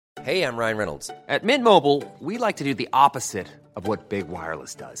Hey, I'm Ryan Reynolds. At Mint Mobile, we like to do the opposite of what Big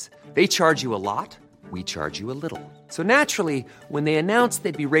Wireless does. They charge you a lot, we charge you a little. So naturally, when they announced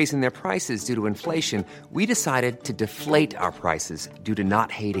they'd be raising their prices due to inflation, we decided to deflate our prices due to not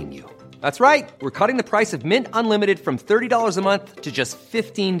hating you. That's right. We're cutting the price of Mint Unlimited from $30 a month to just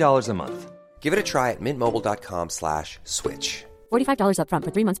 $15 a month. Give it a try at mintmobile.com/switch. $45 up front for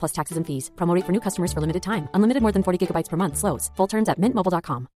 3 months plus taxes and fees. Promo rate for new customers for limited time. Unlimited more than 40 gigabytes per month. Slows full terms at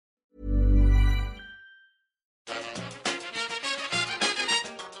mintmobile.com.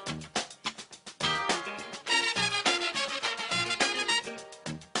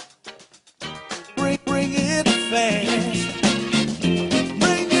 Bring it fast.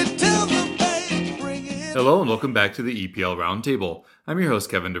 Bring it to the bank. Bring it. Hello and welcome back to the EPL Roundtable. I'm your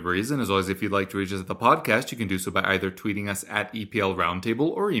host, Kevin DeVries, and as always, if you'd like to reach us at the podcast, you can do so by either tweeting us at EPL Roundtable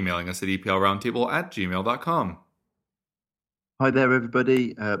or emailing us at eplroundtable@gmail.com. Hi there,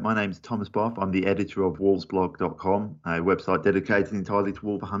 everybody. My name's Thomas Bath. I'm the editor of wolvesblog.com, a website dedicated entirely to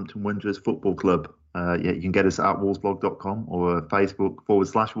Wolverhampton Wanderers Football Club. You can get us at wolvesblog.com or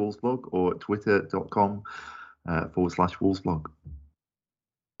Facebook/Wolvesblog or Twitter.com/Wolvesblog.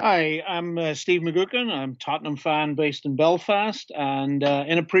 Hi, I'm Steve McGuckin. I'm a Tottenham fan based in Belfast, and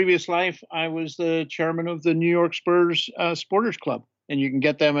in a previous life, I was the chairman of the New York Spurs Supporters Club, and you can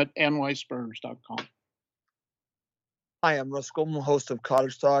get them at nyspurs.com. Hi, I'm Russ Goldman, host of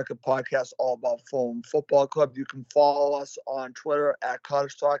Cottage Talk, a podcast all about Fulham Football Club. You can follow us on Twitter at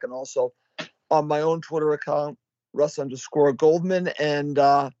Cottage Talk and also on my own Twitter account, Russ_Goldman. And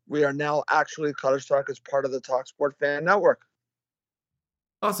we are now actually Cottage Talk as part of the TalkSport Fan Network.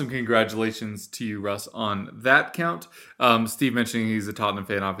 Awesome. Congratulations to you, Russ, on that count. Steve mentioning he's a Tottenham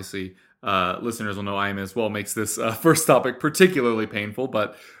fan, obviously. Listeners will know I am as well, makes this first topic particularly painful,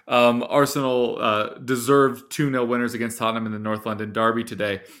 but Arsenal deserved 2-0 winners against Tottenham in the North London derby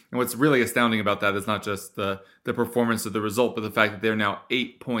today. And what's really astounding about that is not just the performance of the result, but the fact that they're now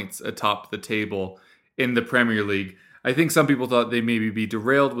 8 points atop the table in the Premier League. I think some people thought they maybe be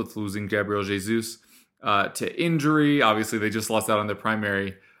derailed with losing Gabriel Jesus to injury. Obviously, they just lost out on their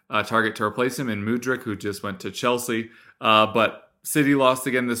primary target to replace him in Mudryk, who just went to Chelsea. But City lost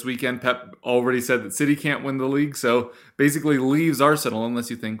again this weekend. Pep already said that City can't win the league, so basically leaves Arsenal unless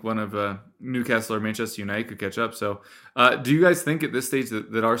you think one of Newcastle or Manchester United could catch up. So do you guys think at this stage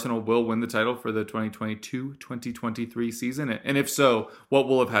that Arsenal will win the title for the 2022-2023 season? And if so, what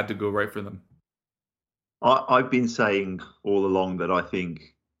will have had to go right for them? I've been saying all along that I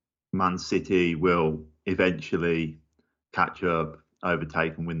think Man City will eventually catch up,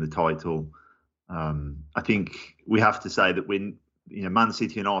 overtake and win the title. I think we have to say that Man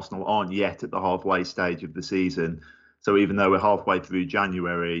City and Arsenal aren't yet at the halfway stage of the season. So even though we're halfway through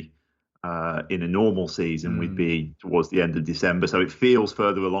January, in a normal season, we'd be towards the end of December. So it feels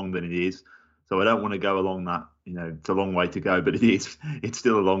further along than it is. So I don't want to go along that, it's a long way to go, but it's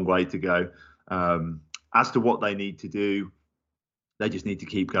still a long way to go. As to what they need to do, they just need to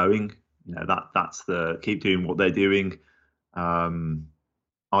keep going. That's keep doing what they're doing.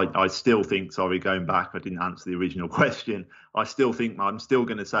 I still think, going back, I didn't answer the original question. I'm still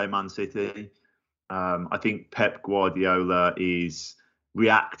going to say Man City. I think Pep Guardiola is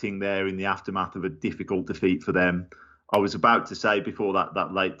reacting there in the aftermath of a difficult defeat for them. I was about to say before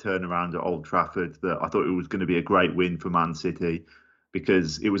that late turnaround at Old Trafford that I thought it was going to be a great win for Man City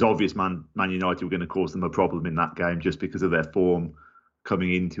because it was obvious Man United were going to cause them a problem in that game just because of their form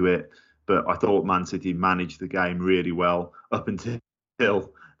coming into it. But I thought Man City managed the game really well up until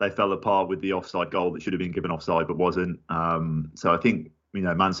they fell apart with the offside goal that should have been given offside but wasn't. So I think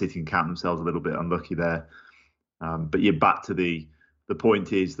Man City can count themselves a little bit unlucky there. But back to the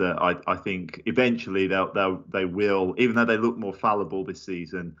point is that I think eventually they will, even though they look more fallible this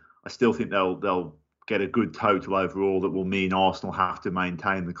season, I still think they'll get a good total overall that will mean Arsenal have to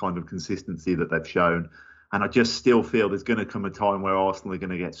maintain the kind of consistency that they've shown. And I just still feel there's going to come a time where Arsenal are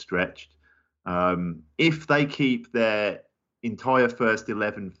going to get stretched. If they keep their entire first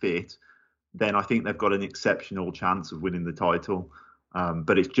 11 fit, then I think they've got an exceptional chance of winning the title.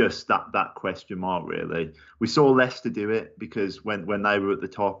 But it's just that question mark, really. We saw Leicester do it because when they were at the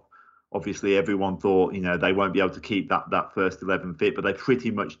top, obviously everyone thought, they won't be able to keep that first 11 fit, but they pretty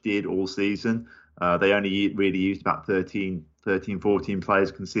much did all season. They only really used about 13, 14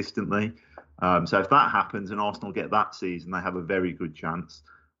 players consistently. So if that happens and Arsenal get that season, they have a very good chance.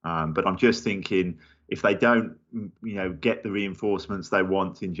 But I'm just thinking if they don't, get the reinforcements they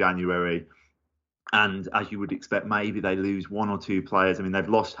want in January, and as you would expect, maybe they lose one or two players. I mean, they've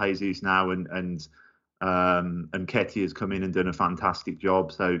lost Jesus now, and Nketiah has come in and done a fantastic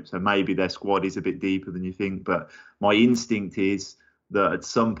job. So maybe their squad is a bit deeper than you think. But my instinct is that at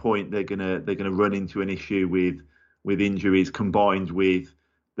some point they're gonna run into an issue with injuries combined with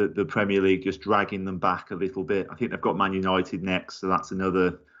the Premier League just dragging them back a little bit. I think they've got Man United next, so that's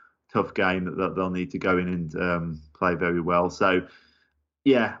another tough game that they'll need to go in and play very well. So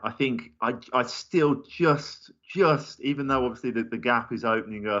yeah, I think I still just even though obviously the gap is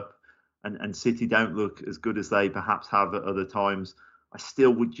opening up and City don't look as good as they perhaps have at other times, I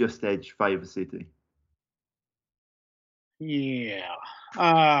still would just edge favour City. Yeah.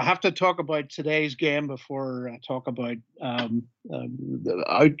 I have to talk about today's game before I talk about the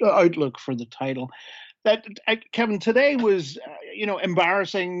outlook for the title. Kevin, today was,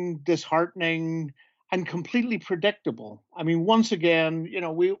 embarrassing, disheartening, and completely predictable. I mean, once again,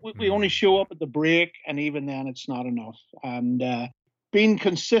 we only show up at the break, and even then it's not enough. And being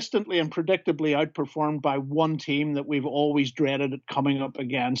consistently and predictably outperformed by one team that we've always dreaded it coming up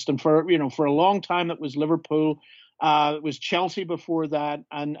against. And for a long time, it was Liverpool. It was Chelsea before that,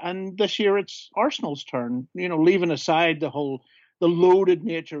 and this year it's Arsenal's turn. Leaving aside the loaded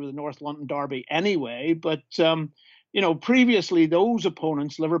nature of the North London derby, anyway. But previously those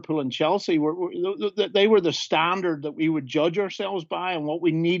opponents, Liverpool and Chelsea, they were the standard that we would judge ourselves by and what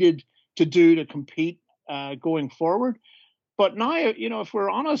we needed to do to compete going forward. But now, if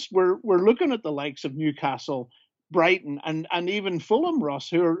we're honest, we're looking at the likes of Newcastle, Brighton, and even Fulham, Russ,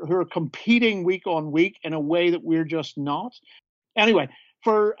 who are competing week on week in a way that we're just not. Anyway,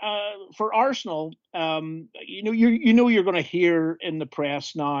 for Arsenal, you're going to hear in the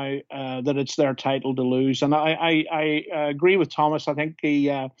press now that it's their title to lose, and I agree with Thomas. I think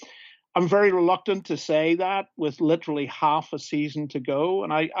I'm very reluctant to say that with literally half a season to go,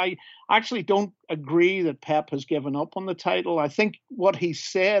 and I actually don't agree that Pep has given up on the title. I think what he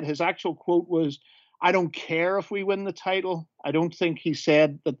said, his actual quote was, "I don't care if we win the title." I don't think he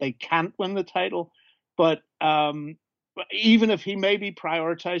said that they can't win the title, but even if he may be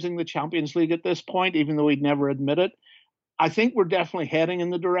prioritizing the Champions League at this point, even though he'd never admit it, I think we're definitely heading in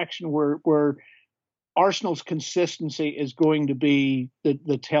the direction where Arsenal's consistency is going to be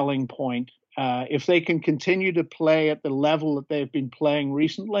the telling point. If they can continue to play at the level that they've been playing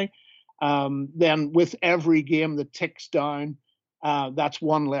recently, then with every game that ticks down, that's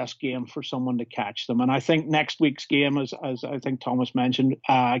one less game for someone to catch them. And I think next week's game, as I think Thomas mentioned,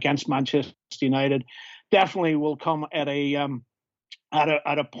 against Manchester United, definitely will come at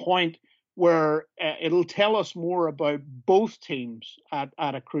a point where it'll tell us more about both teams at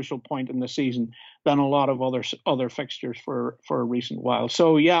a crucial point in the season than a lot of other fixtures for a recent while.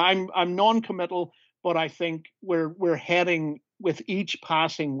 So yeah, I'm non-committal, but I think we're heading, with each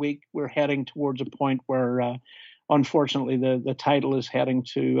passing week, we're heading towards a point where unfortunately the title is heading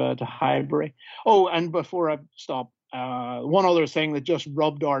to Highbury. Oh, and before I stop, one other thing that just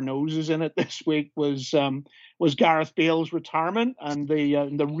rubbed our noses in it this week was Gareth Bale's retirement and the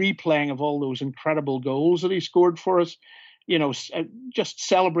replaying of all those incredible goals that he scored for us. Just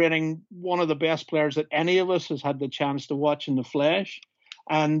celebrating one of the best players that any of us has had the chance to watch in the flesh.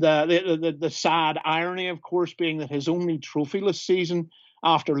 And the sad irony, of course, being that his only trophyless season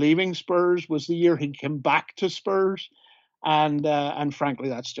after leaving Spurs was the year he came back to Spurs. And frankly,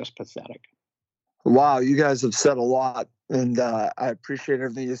 that's just pathetic. Wow, you guys have said a lot, and I appreciate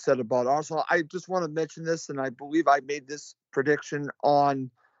everything you said about Arsenal. I just want to mention this, and I believe I made this prediction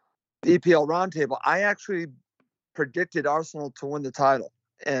on the EPL Roundtable. I actually predicted Arsenal to win the title,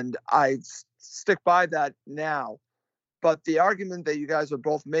 and I stick by that now. But the argument that you guys are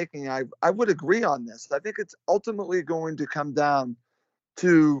both making, I would agree on this. I think it's ultimately going to come down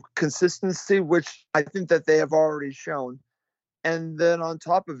to consistency, which I think that they have already shown. And then on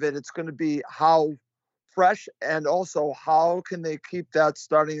top of it, it's going to be how fresh and also how can they keep that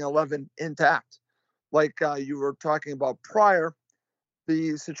starting 11 intact. Like you were talking about prior,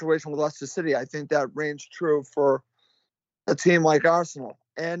 the situation with Leicester City, I think that reigns true for a team like Arsenal.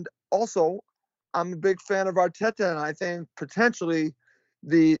 And also, I'm a big fan of Arteta, and I think potentially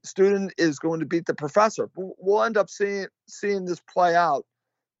the student is going to beat the professor. We'll end up seeing this play out,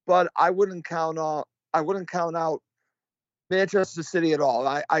 but I wouldn't count out Manchester City at all.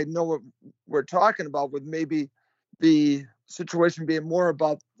 I know what we're talking about with maybe the situation being more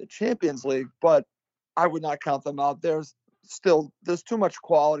about the Champions League, but I would not count them out. There's too much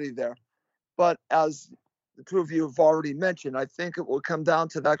quality there. But as the two of you have already mentioned, I think it will come down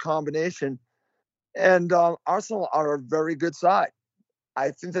to that combination. And Arsenal are a very good side.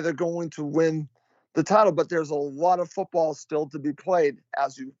 I think that they're going to win the title, but there's a lot of football still to be played,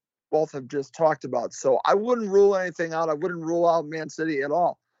 as you both have just talked about. So I wouldn't rule anything out. I wouldn't rule out Man City at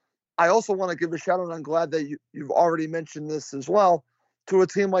all. I also want to give a shout out, I'm glad that you've already mentioned this as well, to a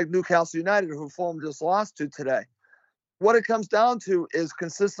team like Newcastle United, who Fulham just lost to today. what it comes down to is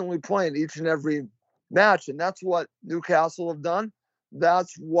consistently playing each and every match. And that's what Newcastle have done.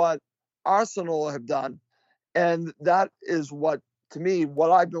 That's what Arsenal have done. And that is what, to me,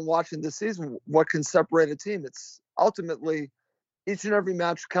 what I've been watching this season, what can separate a team. It's ultimately each and every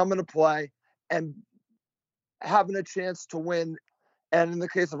match coming to play and having a chance to win. And in the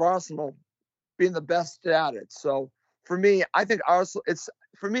case of Arsenal, being the best at it. So for me, I think Arsenal, it's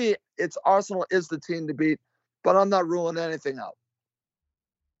Arsenal is the team to beat, but I'm not ruling anything out.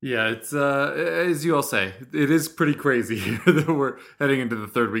 Yeah, it's as you all say, it is pretty crazy that we're heading into the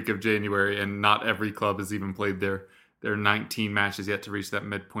third week of January and not every club has even played their 19 matches yet to reach that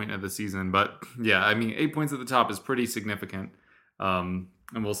midpoint of the season. But yeah, I mean, 8 points at the top is pretty significant. And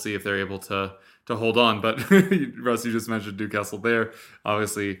we'll see if they're able to hold on. But Russ, you just mentioned Newcastle there.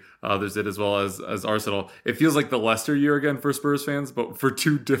 Obviously, there's it as well as Arsenal. It feels like the Leicester year again for Spurs fans, but for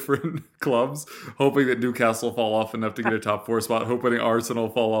two different clubs, hoping that Newcastle fall off enough to get a top 4 spot, hoping Arsenal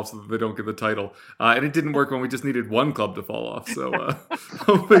fall off so that they don't get the title. And it didn't work when we just needed one club to fall off. So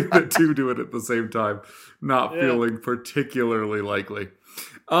hoping that two do it at the same time, not feeling particularly likely.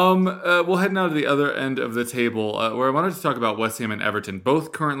 We'll head now to the other end of the table, where I wanted to talk about West Ham and Everton,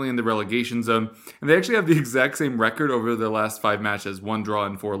 both currently in the relegation zone, and they actually have the exact same record over their last 5 matches, 1 draw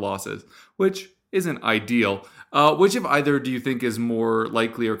and 4 losses, which isn't ideal. Which of either do you think is more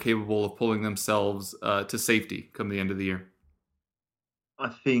likely or capable of pulling themselves to safety come the end of the year? I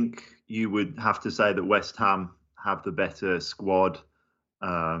think you would have to say that West Ham have the better squad.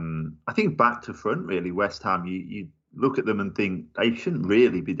 I think back to front, really, West Ham, you look at them and think they shouldn't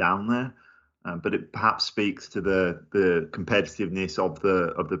really be down there, but it perhaps speaks to the competitiveness of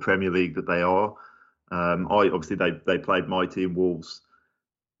the Premier League that they are. Obviously they played my team Wolves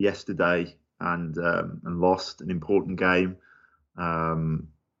yesterday and lost an important game. I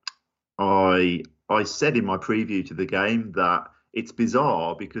said in my preview to the game that it's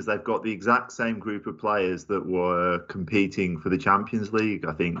bizarre because they've got the exact same group of players that were competing for the Champions League.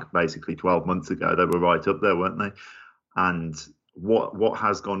 I think basically 12 months ago they were right up there, weren't they? And what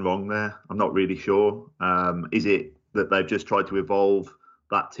has gone wrong there? I'm not really sure. Is it that they've just tried to evolve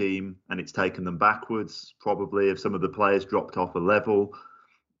that team and it's taken them backwards? Probably. If some of the players dropped off a level,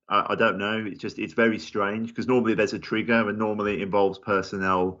 I don't know. It's very strange because normally there's a trigger and normally it involves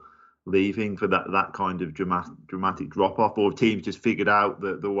personnel leaving for that kind of dramatic drop off, or teams just figured out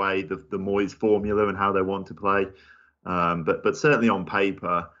the way the Moyes formula and how they want to play. But certainly on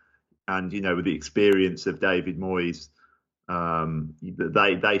paper, and with the experience of David Moyes,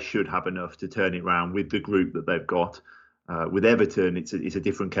 they should have enough to turn it around with the group that they've got. With Everton, it's a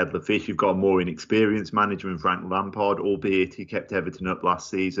different kettle of fish. You've got a more inexperienced manager in Frank Lampard, albeit he kept Everton up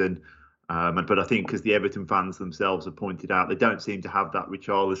last season. But I think because the Everton fans themselves have pointed out, they don't seem to have that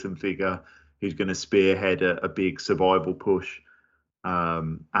Richarlison figure who's going to spearhead a big survival push.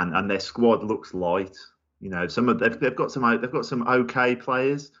 And their squad looks light. They've got some okay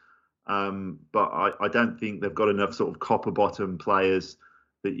players. But I don't think they've got enough sort of copper bottom players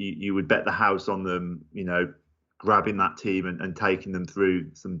that you would bet the house on them, grabbing that team and taking them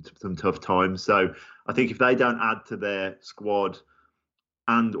through some tough times. So I think if they don't add to their squad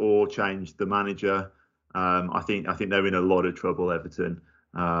and or change the manager, I think they're in a lot of trouble, Everton.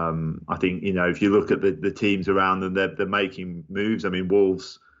 I think, if you look at the teams around them, they're making moves. I mean,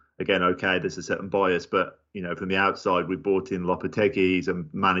 Wolves, again, okay, there's a certain bias, but from the outside, we brought in Lopetegui. He's a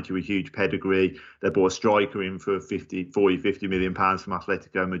manager with huge pedigree. They brought a striker in for 50 million pounds from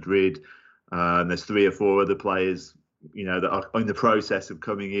Atletico Madrid. There's 3 or 4 other players, that are in the process of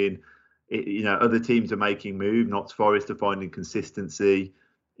coming in. Other teams are making moves. Notts Forest are finding consistency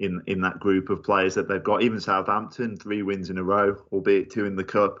in that group of players that they've got. Even Southampton, 3 wins in a row, albeit 2 in the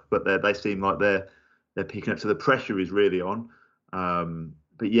cup, but they seem like they're picking up. So the pressure is really on.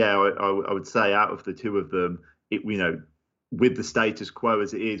 But yeah, I would say out of the 2 of them, with the status quo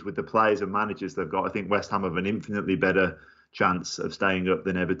as it is, with the players and managers they've got, I think West Ham have an infinitely better chance of staying up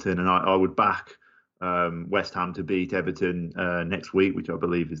than Everton. And I would back West Ham to beat Everton next week, which I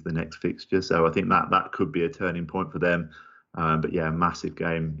believe is the next fixture. So I think that could be a turning point for them. But yeah, massive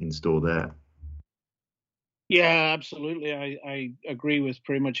game in store there. Yeah, absolutely. I agree with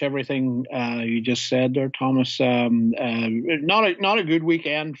pretty much everything you just said there, Thomas. Not a good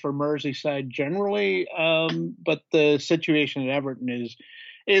weekend for Merseyside generally, but the situation at Everton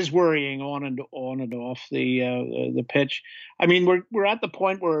is worrying on and off the pitch. I mean, we're at the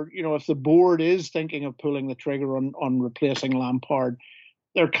point where if the board is thinking of pulling the trigger on replacing Lampard,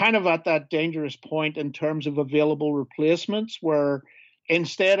 they're kind of at that dangerous point in terms of available replacements where,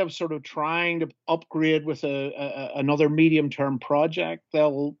 instead of sort of trying to upgrade with another medium-term project,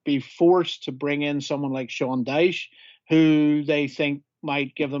 they'll be forced to bring in someone like Sean Dyche who they think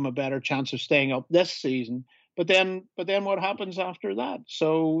might give them a better chance of staying up this season. But then what happens after that?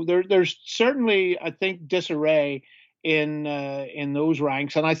 So there's certainly, I think, disarray in those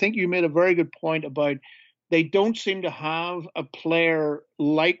ranks. And I think you made a very good point about they don't seem to have a player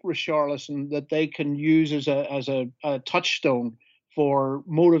like Richarlison that they can use as a touchstone for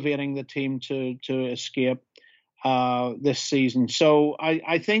motivating the team to escape this season. So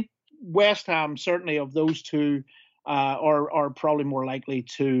I think West Ham, certainly of those two, are probably more likely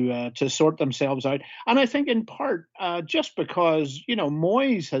to sort themselves out. And I think in part just because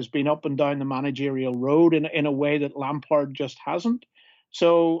Moyes has been up and down the managerial road in a way that Lampard just hasn't.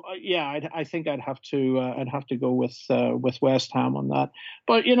 So I think I'd have to go with West Ham on that.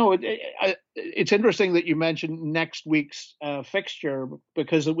 But it's interesting that you mentioned next week's fixture,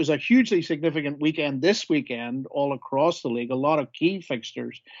 because it was a hugely significant weekend this weekend all across the league. A lot of key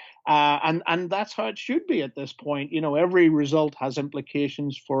fixtures, and that's how it should be at this point. Every result has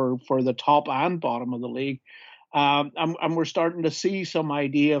implications for the top and bottom of the league. And we're starting to see some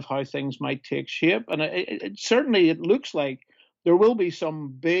idea of how things might take shape, and it certainly looks like there will be some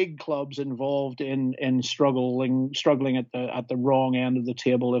big clubs involved in struggling at the wrong end of the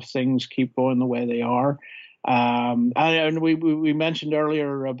table if things keep going the way they are. And we mentioned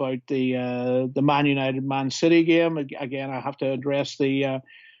earlier about the Man United Man City game. Again, I have to address that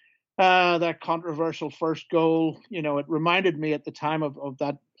controversial first goal. It reminded me at the time of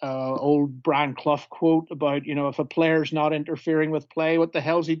that old Brian Clough quote about if a player's not interfering with play, what the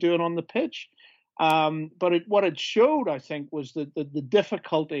hell's he doing on the pitch? But what it showed, I think, was the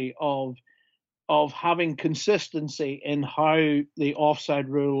difficulty of having consistency in how the offside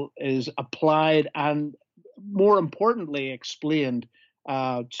rule is applied and, more importantly, explained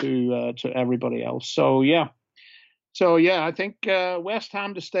to everybody else. So I think West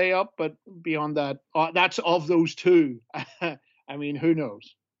Ham to stay up, but beyond that, that's of those two. I mean, who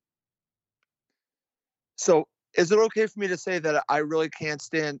knows? So, is it okay for me to say that I really can't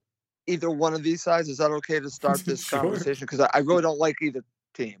stand either one of these sides? Is that okay to start this Sure. conversation? Because I really don't like either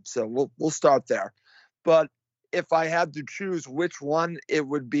team. So we'll start there. But if I had to choose which one, it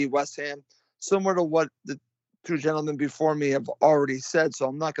would be West Ham, similar to what the two gentlemen before me have already said. So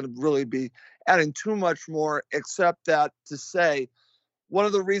I'm not going to really be adding too much more, except that to say one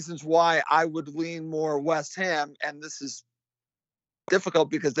of the reasons why I would lean more West Ham, and this is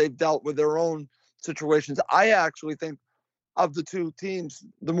difficult because they've dealt with their own situations. I actually think of the two teams,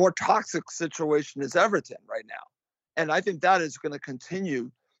 the more toxic situation is Everton right now. And I think that is going to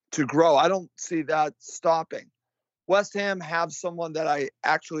continue to grow. I don't see that stopping. West Ham have someone that I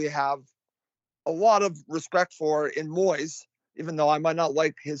actually have a lot of respect for in Moyes, even though I might not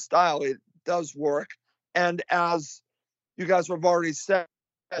like his style, it does work. And as you guys have already said,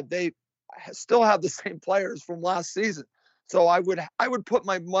 they still have the same players from last season. So I would put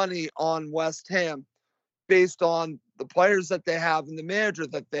my money on West Ham based on the players that they have and the manager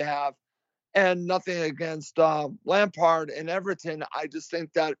that they have, and nothing against Lampard and Everton. I just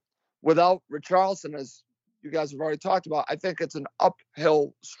think that without Richarlison, as you guys have already talked about, I think it's an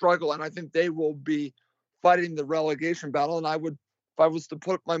uphill struggle, and I think they will be fighting the relegation battle. And if I was to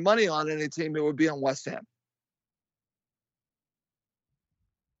put my money on any team, it would be on West Ham.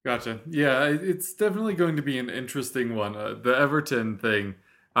 Gotcha. Yeah, it's definitely going to be an interesting one. The Everton thing,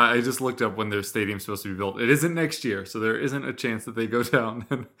 I just looked up when their stadium's supposed to be built. It isn't next year, so there isn't a chance that they go down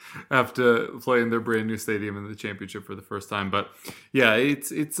and have to play in their brand new stadium in the championship for the first time. But yeah,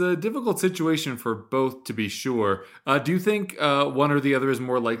 it's a difficult situation for both, to be sure. Do you think one or the other is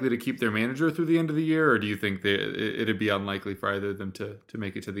more likely to keep their manager through the end of the year, or do you think it'd be unlikely for either of them to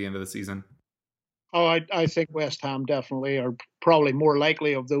make it to the end of the season? Oh, I think West Ham definitely are probably more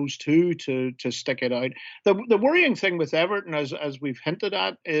likely of those two to stick it out. The worrying thing with Everton, as we've hinted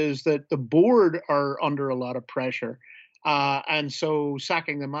at, is that the board are under a lot of pressure. And so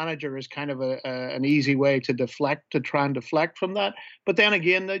sacking the manager is kind of an easy way to try and deflect from that. But then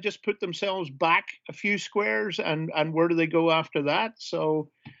again, they just put themselves back a few squares, and where do they go after that? So,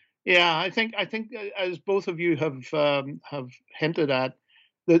 yeah, I think as both of you have hinted at,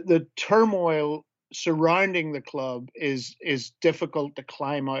 the turmoil surrounding the club is difficult to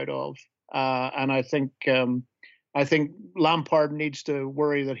climb out of, and I think Lampard needs to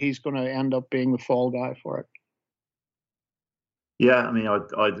worry that he's going to end up being the fall guy for it. Yeah, I mean,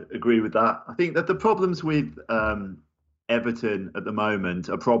 I'd agree with that. I think that the problems with Everton at the moment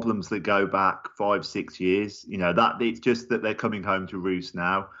are problems that go back 5-6 years. That it's just that they're coming home to roost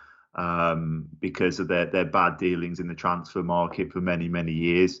now. Because of their bad dealings in the transfer market for many, many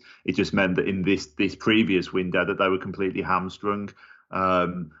years. It just meant that in this previous window that they were completely hamstrung.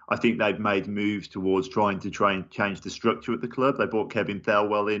 I think they've made moves towards trying to change the structure at the club. They brought Kevin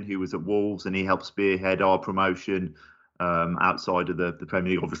Thelwell in, who was at Wolves, and he helped spearhead our promotion outside of the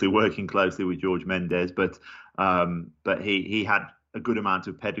Premier League, obviously working closely with George Mendes. But he had a good amount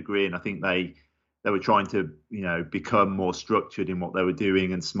of pedigree, and I think they were trying to, become more structured in what they were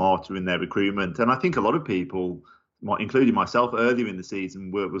doing and smarter in their recruitment. And I think a lot of people, including myself, earlier in the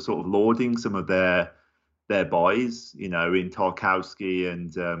season, were sort of lauding some of their buys, in Tarkowski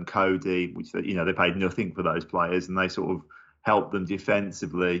and Cody, which they paid nothing for those players, and they sort of helped them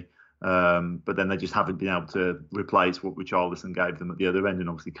defensively. But then they just haven't been able to replace what Richarlison gave them at the other end, and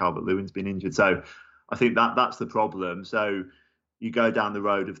obviously Calvert-Lewin's been injured. So I think that's the problem. So you go down the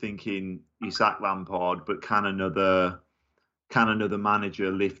road of thinking you sack Lampard, but can another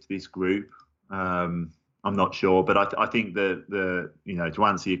manager lift this group? I'm not sure, but I think that to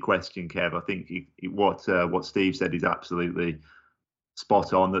answer your question, Kev, I think what Steve said is absolutely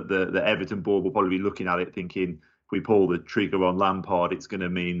spot on. That the Everton board will probably be looking at it thinking, if we pull the trigger on Lampard, it's going to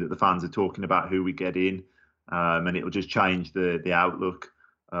mean that the fans are talking about who we get in, and it'll just change the outlook,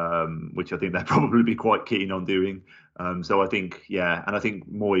 which I think they'll probably be quite keen on doing. So I think, and I think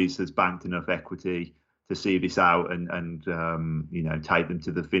Moyes has banked enough equity to see this out and take them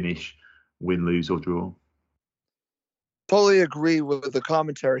to the finish, win, lose or draw. Totally agree with the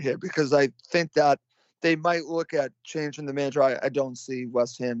commentary here, because I think that they might look at changing the manager. I don't see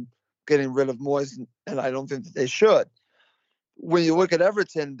West Ham getting rid of Moyes, and I don't think that they should. When you look at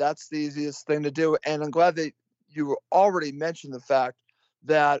Everton, that's the easiest thing to do. And I'm glad that you already mentioned the fact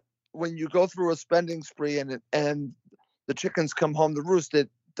that when you go through a spending spree and the chickens come home to roost, it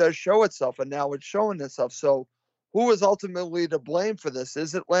does show itself, and now it's showing itself. So who is ultimately to blame for this?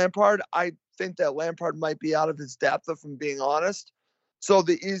 Is it Lampard? I think that Lampard might be out of his depth, if I'm being honest. So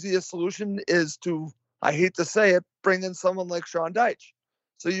the easiest solution is to, I hate to say it, bring in someone like Sean Dyche.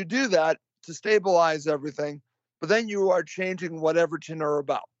 So you do that to stabilize everything, but then you are changing what Everton are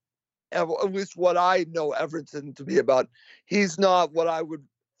about. At least what I know Everton to be about. He's not what I would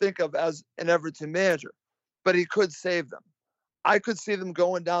think of as an Everton manager, but he could save them. I could see them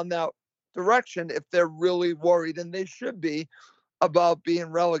going down that direction if they're really worried, and they should be, about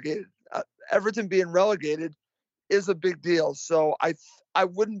being relegated. Everton being relegated is a big deal. So I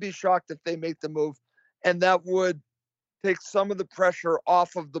wouldn't be shocked if they make the move, and that would take some of the pressure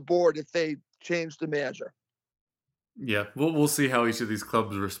off of the board if they change the manager. Yeah, we'll see how each of these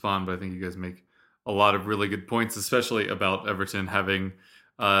clubs respond, but I think you guys make a lot of really good points, especially about Everton having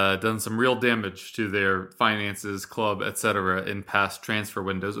done some real damage to their finances, club, etc. in past transfer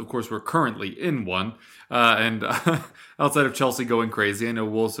windows. Of course, we're currently in one, and outside of Chelsea going crazy, I know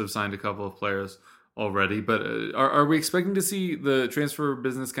Wolves have signed a couple of players already, but are we expecting to see the transfer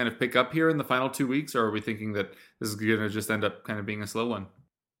business kind of pick up here in the final 2 weeks, or are we thinking that this is going to just end up kind of being a slow one?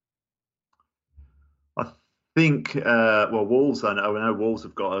 I think, Wolves, I know Wolves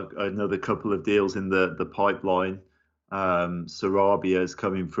have got another couple of deals in the pipeline. Sarabia is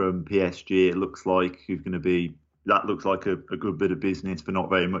coming from PSG. It looks like that looks like a good bit of business for not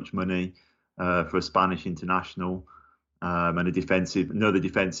very much money for a Spanish international, and another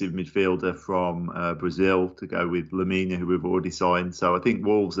defensive midfielder from Brazil to go with Lamina, who we've already signed. So I think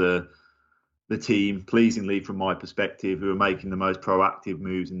Wolves are the team, pleasingly from my perspective, who are making the most proactive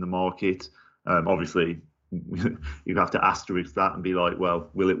moves in the market. Obviously, you have to asterisk that and be like, well,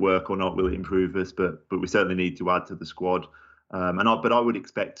 will it work or not? Will it improve us? But we certainly need to add to the squad. But I would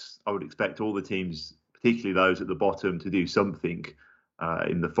expect all the teams, particularly those at the bottom, to do something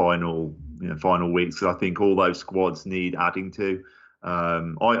in the final weeks. Because I think all those squads need adding to.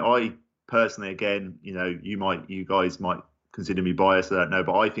 I personally, again, you guys might consider me biased, I don't know,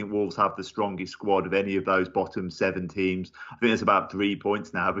 but I think Wolves have the strongest squad of any of those bottom 7 teams. I think there's about 3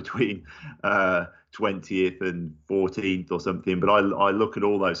 points now between 20th and 14th or something. But I look at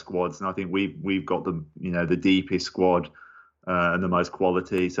all those squads and I think we've got the deepest squad and the most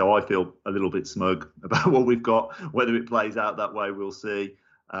quality. So I feel a little bit smug about what we've got. Whether it plays out that way, we'll see.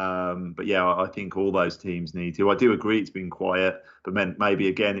 But yeah, I think all those teams need to. I do agree it's been quiet, but maybe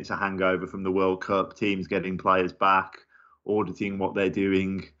again it's a hangover from the World Cup. Teams getting players back, auditing what they're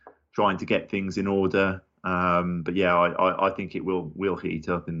doing, trying to get things in order. But yeah, I think it will heat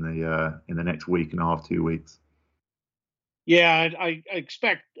up in the next week and a half, 2 weeks. Yeah, I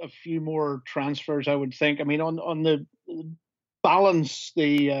expect a few more transfers, I would think. I mean, on the balance,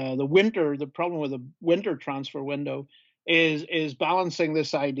 the winter, the problem with the winter transfer window is balancing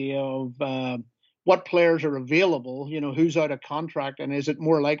this idea of what players are available, who's out of contract, and is it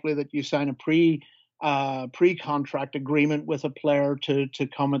more likely that you sign a pre-contract agreement with a player to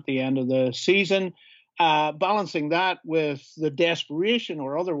come at the end of the season, balancing that with the desperation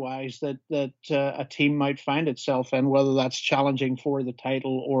or otherwise that a team might find itself in, whether that's challenging for the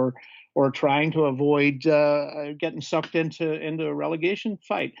title or trying to avoid getting sucked into a relegation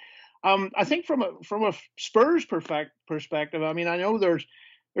fight. I think from a Spurs perspective, I mean, I know there's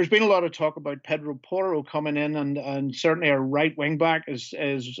been a lot of talk about Pedro Porro coming in, and certainly a right wing back is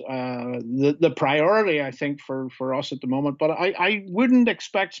the priority, I think, for us at the moment. But I wouldn't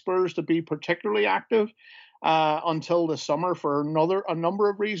expect Spurs to be particularly active until the summer for a number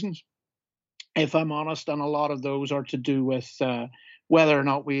of reasons, if I'm honest, and a lot of those are to do with whether or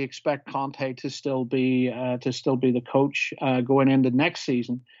not we expect Conte to still be the coach going into next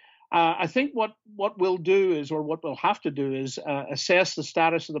season. I think what we'll do is, or what we'll have to do is assess the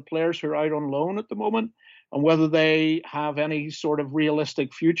status of the players who are out on loan at the moment and whether they have any sort of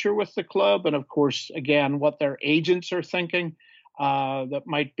realistic future with the club. And of course, again, what their agents are thinking. That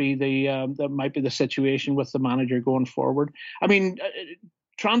might be the situation with the manager going forward. I mean,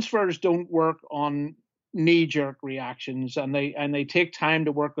 transfers don't work on knee-jerk reactions, and they take time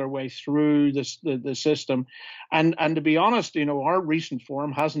to work their way through the system. And to be honest, our recent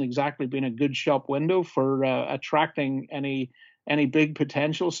form hasn't exactly been a good shop window for attracting any big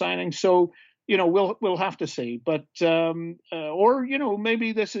potential signings. So we'll have to see. But or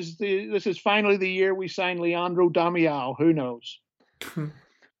maybe this is finally the year we sign Leandro Damião. Who knows?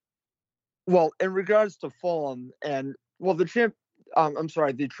 Well, in regards to Fulham and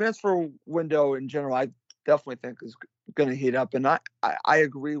the transfer window in general, I definitely think is going to heat up. And I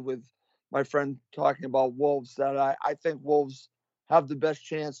agree with my friend talking about Wolves, that I think Wolves have the best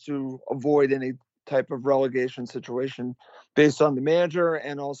chance to avoid any type of relegation situation based on the manager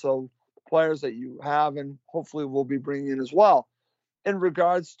and also players that you have and hopefully will be bringing in as well. In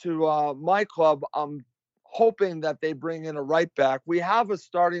regards to my club, I'm hoping that they bring in a right back. We have a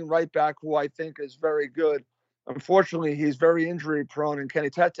starting right back who I think is very good. Unfortunately, he's very injury prone in Kenny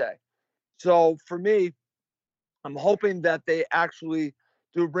Tete. So for me, I'm hoping that they actually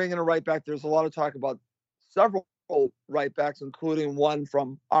do bring in a right back. There's a lot of talk about several right backs, including one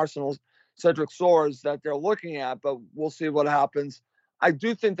from Arsenal's Cedric Soares that they're looking at, but we'll see what happens. I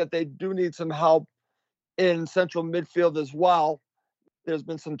do think that they do need some help in central midfield as well. There's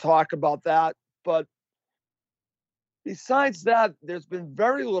been some talk about that, but besides that, there's been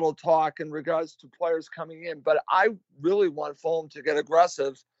very little talk in regards to players coming in, but I really want Fulham to get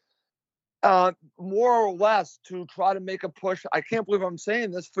aggressive, more or less to try to make a push. I can't believe I'm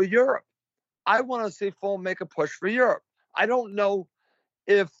saying this, for Europe. I want to see Fulham make a push for Europe. I don't know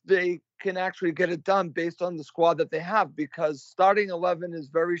if they can actually get it done based on the squad that they have, because starting 11 is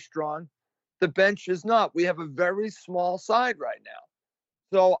very strong. The bench is not. We have a very small side right now.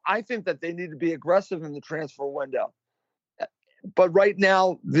 So I think that they need to be aggressive in the transfer window. But right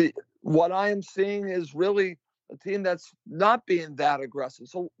now, what I am seeing is really a team that's not being that aggressive.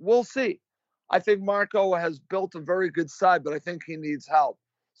 So we'll see. I think Marco has built a very good side, but I think he needs help.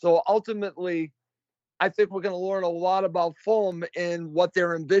 So ultimately, I think we're going to learn a lot about Fulham and what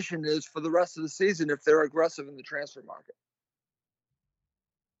their ambition is for the rest of the season if they're aggressive in the transfer market.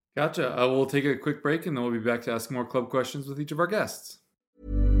 Gotcha. We'll take a quick break and then we'll be back to ask more club questions with each of our guests.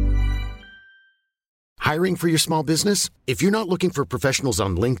 Hiring for your small business? If you're not looking for professionals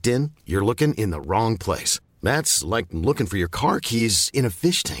on LinkedIn, you're looking in the wrong place. That's like looking for your car keys in a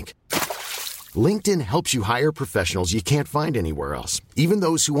fish tank. LinkedIn helps you hire professionals you can't find anywhere else, even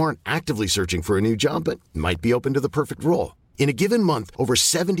those who aren't actively searching for a new job but might be open to the perfect role. In a given month, over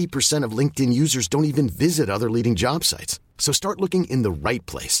 70% of LinkedIn users don't even visit other leading job sites. So start looking in the right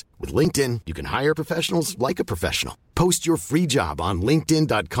place. With LinkedIn, you can hire professionals like a professional. Post your free job on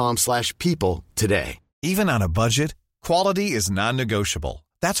linkedin.com/people today. Even on a budget, quality is non-negotiable.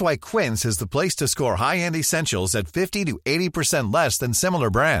 That's why Quince is the place to score high-end essentials at 50 to 80% less than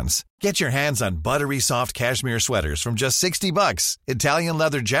similar brands. Get your hands on buttery soft cashmere sweaters from just $60, Italian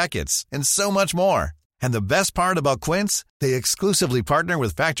leather jackets, and so much more. And the best part about Quince, they exclusively partner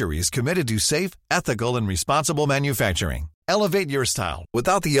with factories committed to safe, ethical, and responsible manufacturing. Elevate your style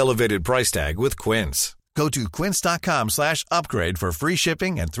without the elevated price tag with Quince. Go to quince.com/upgrade for free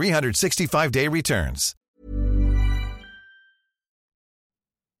shipping and 365-day returns.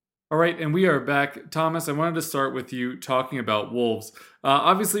 All right, and we are back. Thomas, I wanted to start with you talking about Wolves.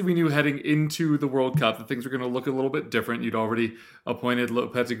 Obviously, we knew heading into the World Cup that things were going to look a little bit different. You'd already appointed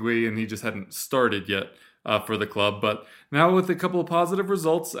Lopetegui, and he just hadn't started yet for the club. But now with a couple of positive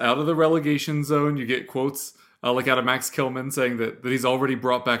results out of the relegation zone, you get quotes like out of Max Kilman saying that he's already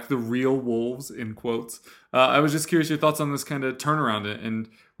brought back the real Wolves, in quotes. I was just curious your thoughts on this kind of turnaround, and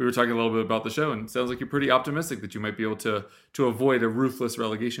we were talking a little bit about the show, and it sounds like you're pretty optimistic that you might be able to avoid a ruthless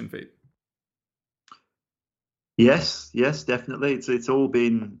relegation fate. Yes, definitely. It's all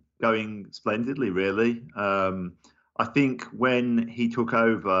been going splendidly, really. I think when he took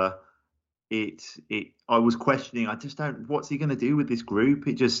over, it I was questioning. I just don't. What's he going to do with this group?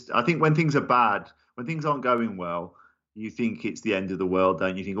 I think when things are bad, when things aren't going well, you think it's the end of the world,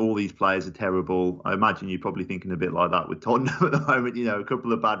 don't you? Think all these players are terrible. I imagine you're probably thinking a bit like that with Tottenham at the moment. A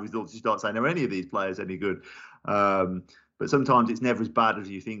couple of bad results, you start saying, are any of these players any good? Um, but sometimes it's never as bad as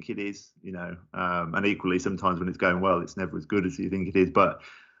you think it is. And equally, sometimes when it's going well, it's never as good as you think it is. But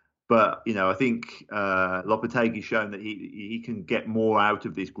I think Lopetegui's shown that he can get more out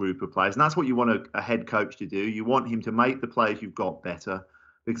of this group of players, and that's what you want a head coach to do. You want him to make the players you've got better,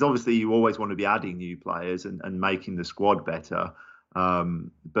 because obviously you always want to be adding new players and making the squad better.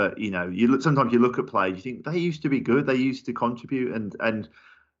 But sometimes you look at players, you think they used to be good, they used to contribute, and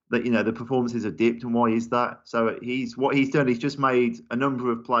that the performances have dipped, and why is that? So what he's done. He's just made a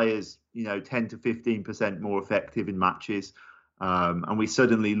number of players 10 to 15% more effective in matches. And we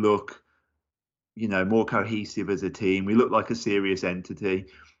suddenly look, more cohesive as a team. We look like a serious entity,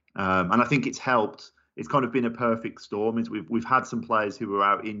 and I think it's helped. It's kind of been a perfect storm. We've had some players who were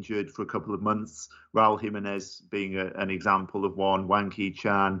out injured for a couple of months. Raul Jimenez being an example of one. Wang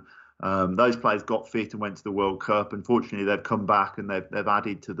Ki-chan. Those players got fit and went to the World Cup. Unfortunately, they've come back and they've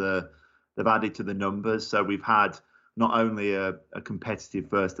added to the numbers. So we've had not only a competitive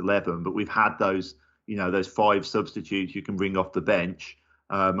first 11, but we've had those 5 substitutes you can bring off the bench.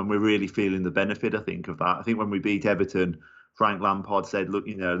 And we're really feeling the benefit, I think, of that. I think when we beat Everton, Frank Lampard said,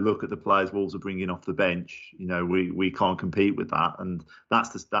 look at the players Wolves are bringing off the bench. We can't compete with that. And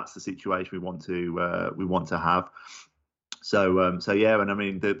that's the situation we want to have. So yeah, and I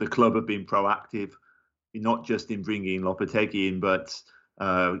mean, the club have been proactive, not just in bringing Lopetegui in, but,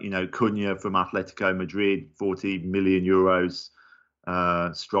 Cunha from Atletico Madrid, 40 million euros.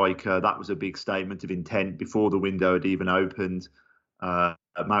 Striker. That was a big statement of intent before the window had even opened.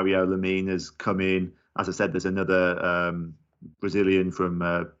 Mario Lemina has come in. As I said, there's another Brazilian from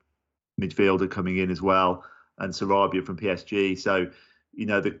midfielder coming in as well, and Sarabia from PSG. So,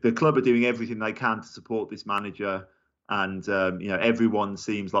 the club are doing everything they can to support this manager, and everyone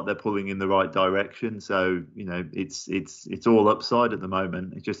seems like they're pulling in the right direction. So, it's all upside at the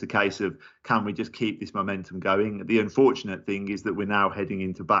moment. It's just a case of, can we just keep this momentum going? The unfortunate thing is that we're now heading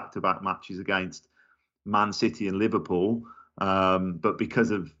into back-to-back matches against Man City and Liverpool. But because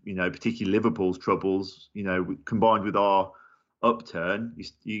of particularly Liverpool's troubles, combined with our upturn,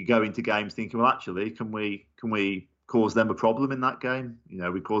 you go into games thinking, well, actually, can we cause them a problem in that game?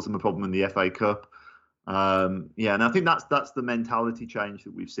 We caused them a problem in the FA Cup. And I think that's the mentality change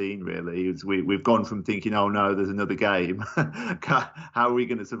that we've seen. Really, is we've gone from thinking, oh no, there's another game. How are we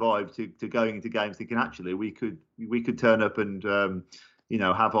going to survive? To going into games thinking, actually, we could turn up and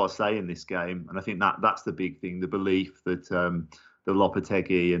have our say in this game. And I think that's the big thing, the belief that the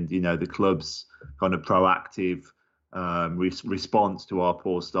Lopetegui and the club's kind of proactive response to our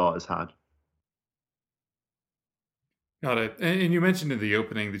poor start has had. Got it. And you mentioned in the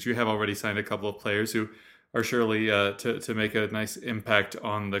opening that you have already signed a couple of players who are surely to make a nice impact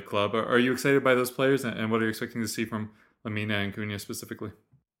on the club. Are you excited by those players, and what are you expecting to see from Lemina and Cunha specifically?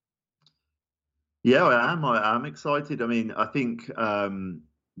 Yeah, I am excited. I mean, I think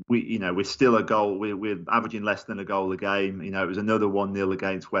we're still a goal. We're averaging less than a goal a game. It was another 1-0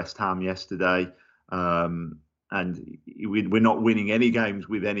 against West Ham yesterday. And we're not winning any games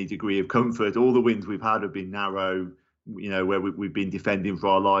with any degree of comfort. All the wins we've had have been narrow, where we've been defending for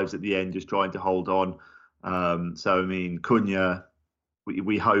our lives at the end, just trying to hold on. So, I mean, Cunha,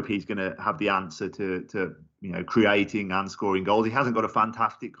 we hope he's going to have the answer to creating and scoring goals. He hasn't got a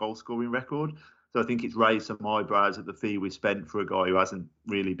fantastic goal scoring record. So I think it's raised some eyebrows at the fee we spent for a guy who hasn't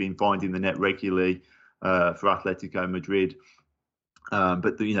really been finding the net regularly for Atletico Madrid.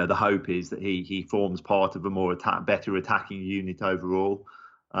 But the hope is that he forms part of a more better attacking unit overall.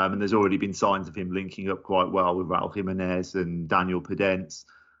 And there's already been signs of him linking up quite well with Raul Jimenez and Daniel Podence.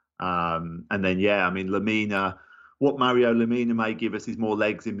 And then, Lemina, what Mario Lemina may give us is more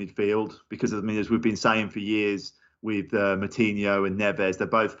legs in midfield, because, as we've been saying for years with Moutinho and Neves, they're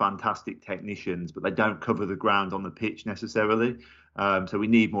both fantastic technicians, but they don't cover the ground on the pitch necessarily. So we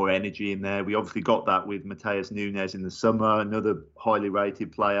need more energy in there. We obviously got that with Matheus Nunes in the summer, another highly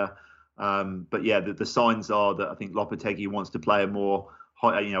rated player. But yeah, the signs are that I think Lopetegui wants to play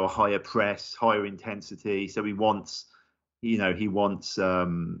a higher press, higher intensity. So he wants more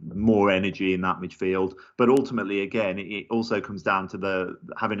energy in that midfield. But ultimately, again, it also comes down to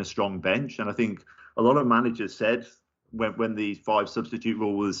having a strong bench. And I think a lot of managers said when the 5 substitute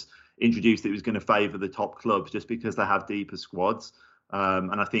rule was introduced, it was going to favour the top clubs just because they have deeper squads.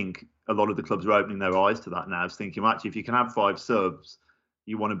 And I think a lot of the clubs are opening their eyes to that now, thinking, well, actually, if you can have 5 subs,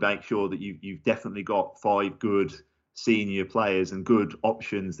 you want to make sure that you've definitely got 5 good senior players and good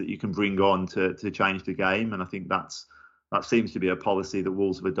options that you can bring on to change the game. And I think that seems to be a policy that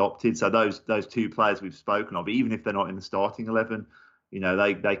Wolves have adopted. So those 2 players we've spoken of, even if they're not in the starting 11,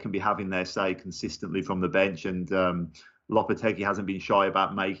 they can be having their say consistently from the bench. And Lopetegui hasn't been shy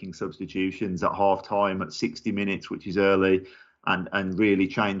about making substitutions at half time at 60 minutes, which is early, and really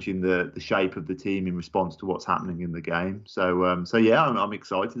changing the shape of the team in response to what's happening in the game. So yeah, I'm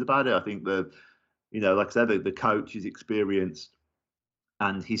excited about it. I think like I said, the coach is experienced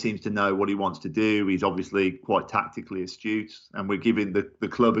and he seems to know what he wants to do. He's obviously quite tactically astute, and we're giving the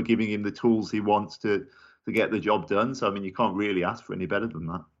club are giving him the tools he wants to get the job done. So, I mean, you can't really ask for any better than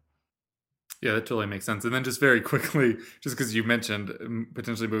that. Yeah, that totally makes sense. And then just very quickly, just because you mentioned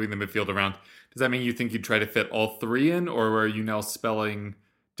potentially moving the midfield around, does that mean you think you'd try to fit all 3 in, or are you now spelling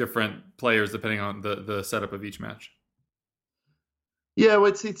different players depending on the setup of each match? Yeah,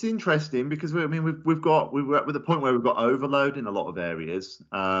 well, it's interesting because we're at the point where we've got overload in a lot of areas.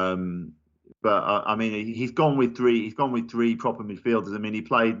 But I mean, he's gone with 3 proper midfielders. I mean, he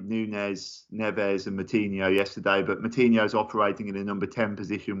played Nunes, Neves, and Moutinho yesterday, but Moutinho's operating in a number 10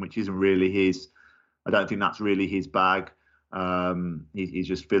 position, which isn't really his. I don't think that's really his bag. He's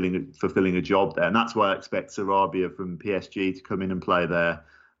just fulfilling a job there, and that's why I expect Sarabia from PSG to come in and play there,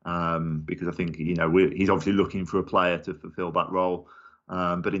 because I think he's obviously looking for a player to fulfil that role.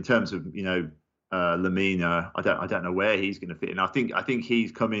 But in terms of Lemina, I don't know where he's going to fit in. I think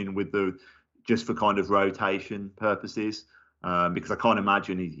he's come in with just for kind of rotation purposes, because I can't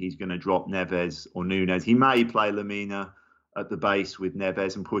imagine he's going to drop Neves or Nunes. He may play Lemina at the base with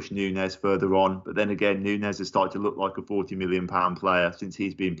Neves and push Nunes further on, but then again, Nunes has started to look like a £40 million player since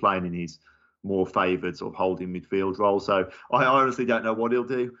he's been playing in his more favoured sort of holding midfield role. So I honestly don't know what he'll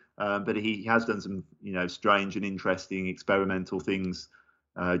do, but he has done some strange and interesting experimental things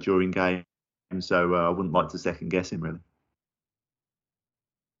during games. So I wouldn't like to second guess him, really.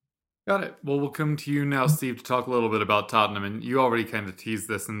 Got it. Well, we'll come to you now, Steve, to talk a little bit about Tottenham. And you already kind of teased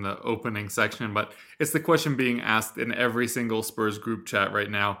this in the opening section, but it's the question being asked in every single Spurs group chat right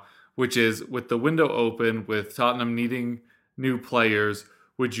now, which is, with the window open, with Tottenham needing new players,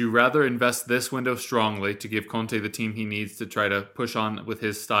 would you rather invest this window strongly to give Conte the team he needs to try to push on with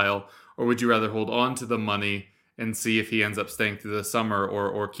his style, or would you rather hold on to the money and see if he ends up staying through the summer,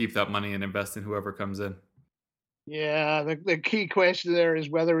 or keep that money and invest in whoever comes in? Yeah, the key question there is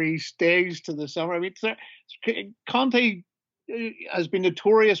whether he stays to the summer. I mean, Conte has been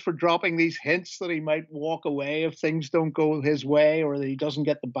notorious for dropping these hints that he might walk away if things don't go his way, or that he doesn't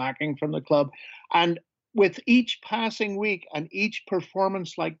get the backing from the club. And with each passing week and each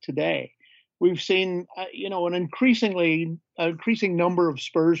performance like today, we've seen an increasing number of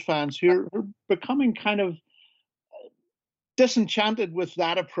Spurs fans who are becoming kind of disenchanted with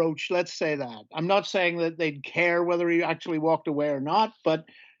that approach. Let's say that. I'm not saying that they'd care whether he actually walked away or not, but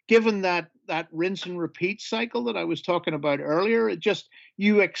given that rinse and repeat cycle that I was talking about earlier,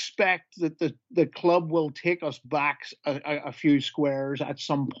 you expect that the club will take us back a few squares at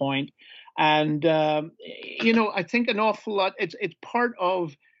some point. And I think an awful lot. It's part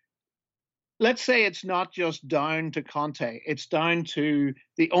of. Let's say it's not just down to Conte. It's down to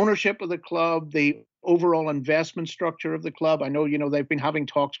the ownership of the club, the overall investment structure of the club. I know, they've been having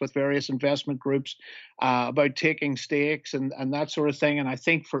talks with various investment groups about taking stakes and that sort of thing. And I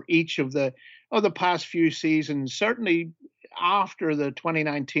think for each of the past few seasons, certainly after the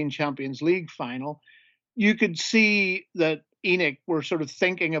 2019 Champions League final, you could see that ENIC were sort of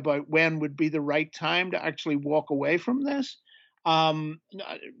thinking about when would be the right time to actually walk away from this.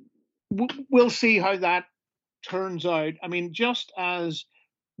 We'll see how that turns out. I mean, just as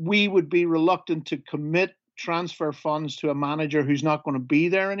we would be reluctant to commit transfer funds to a manager who's not going to be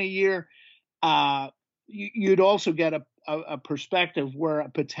there in a year, you'd also get a perspective where a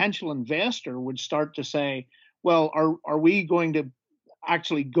potential investor would start to say, well, are we going to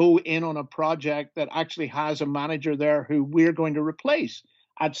actually go in on a project that actually has a manager there who we're going to replace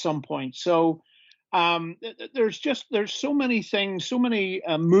at some point? So there's so many things, so many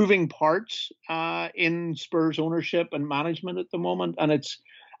moving parts in Spurs ownership and management at the moment.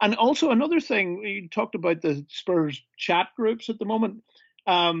 And also another thing, you talked about the Spurs chat groups at the moment.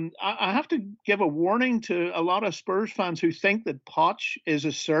 I have to give a warning to a lot of Spurs fans who think that Poch is a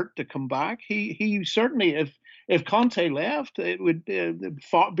cert to come back. He certainly, if Conte left, it would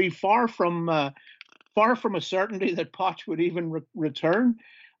be far from a certainty that Poch would even return.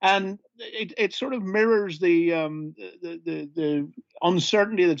 And it sort of mirrors the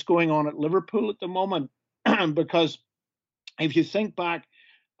uncertainty that's going on at Liverpool at the moment, because if you think back,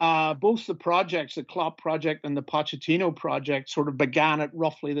 both the projects, the Klopp project and the Pochettino project, sort of began at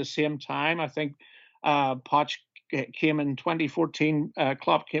roughly the same time. I think Poch came in 2014,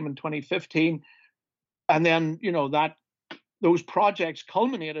 Klopp came in 2015, and then that those projects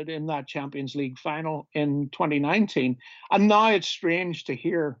culminated in that Champions League final in 2019. And now it's strange to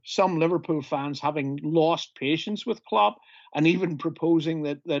hear some Liverpool fans having lost patience with Klopp and even proposing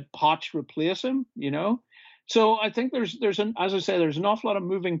that Poch replace him. So I think there's as I say, there's an awful lot of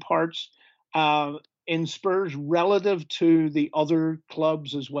moving parts in Spurs relative to the other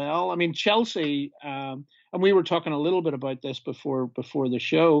clubs as well. I mean, Chelsea, and we were talking a little bit about this before the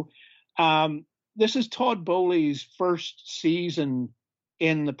show. This is Todd Bowley's first season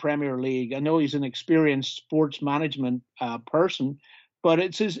in the Premier League. I know he's an experienced sports management person, but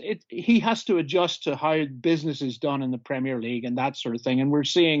he has to adjust to how business is done in the Premier League and that sort of thing. And we're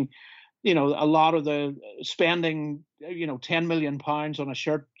seeing, a lot of the spending, £10 million on a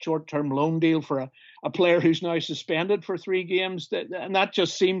short-term loan deal for a player who's now suspended for 3 games. And that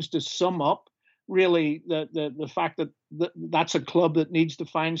just seems to sum up really the fact that that's a club that needs to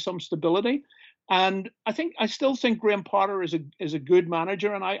find some stability. And I still think Graham Potter is a good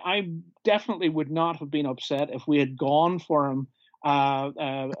manager, and I definitely would not have been upset if we had gone for him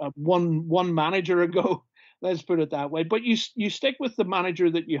one manager ago. Let's put it that way. But you stick with the manager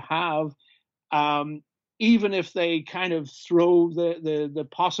that you have, even if they kind of throw the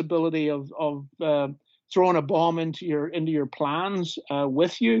possibility of throwing a bomb into your plans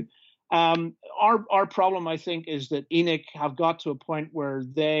with you. Our problem, I think, is that ENIC have got to a point where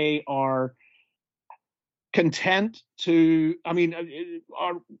they are content to. I mean,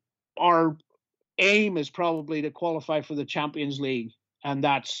 our aim is probably to qualify for the Champions League, and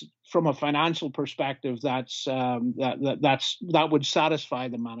that's from a financial perspective. That would satisfy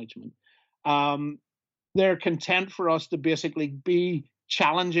the management. They're content for us to basically be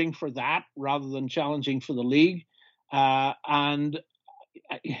challenging for that rather than challenging for the league. And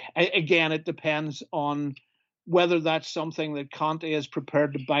again, it depends on whether that's something that Conte is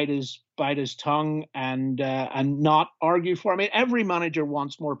prepared to bite his tongue and not argue for. I mean, every manager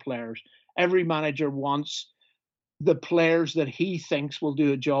wants more players. Every manager wants the players that he thinks will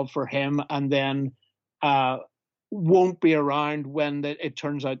do a job for him, and then won't be around when it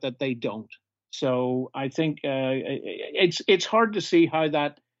turns out that they don't. So I think it's hard to see how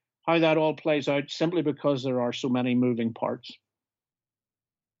that all plays out, simply because there are so many moving parts.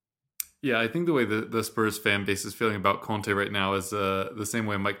 Yeah, I think the way the Spurs fan base is feeling about Conte right now is the same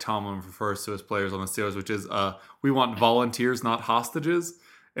way Mike Tomlin refers to his players on the Steelers, which is we want volunteers, not hostages.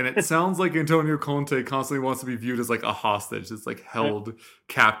 And it sounds like Antonio Conte constantly wants to be viewed as like a hostage. It's like held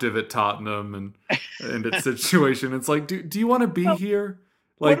captive at Tottenham and its situation. It's like, do you want to be here?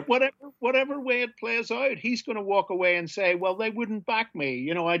 Like whatever way it plays out, he's going to walk away and say, well, they wouldn't back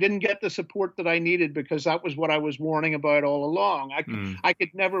me. I didn't get the support that I needed because that was what I was warning about all along. I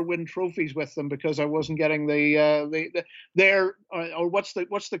could never win trophies with them because I wasn't getting their what's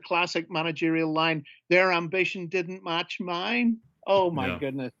the classic managerial line? Their ambition didn't match mine. Oh my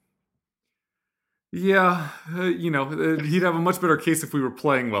goodness. Yeah, he'd have a much better case if we were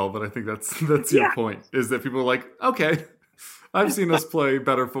playing well, but I think that's your point, is that people are like, okay, I've seen us play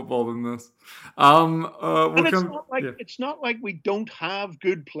better football than this. It's not like we don't have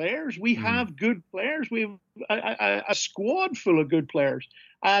good players. We have good players. We have a squad full of good players,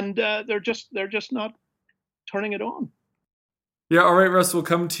 and they're just not turning it on. Yeah, all right, Russ, we'll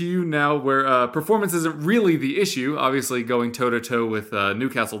come to you now where performance isn't really the issue. Obviously, going toe-to-toe with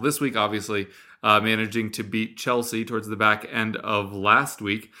Newcastle this week, obviously managing to beat Chelsea towards the back end of last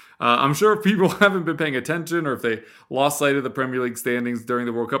week. I'm sure if people haven't been paying attention, or if they lost sight of the Premier League standings during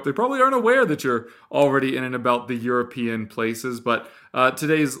the World Cup, they probably aren't aware that you're already in and about the European places. But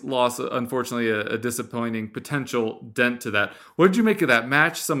today's loss, unfortunately, a disappointing potential dent to that. What did you make of that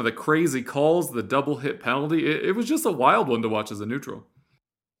match? Some of the crazy calls, the double hit penalty. It was just a wild one to watch as a neutral.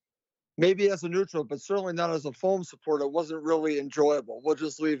 Maybe as a neutral, but certainly not as a foam supporter. It wasn't really enjoyable. We'll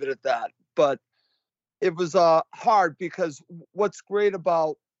just leave it at that. But it was hard, because what's great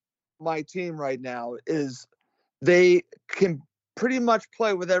about my team right now is they can pretty much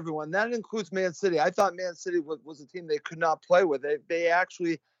play with everyone. That includes Man City. I thought Man City was a team they could not play with. They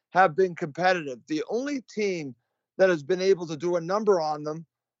actually have been competitive. The only team that has been able to do a number on them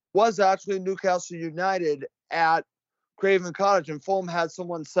was actually Newcastle United at Craven Cottage, and Fulham had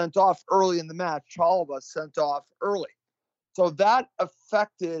someone sent off early in the match. Chalobah sent off early. So that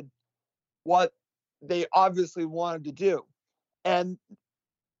affected what they obviously wanted to do. And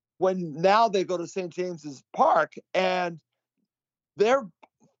when now they go to St. James's Park, and they're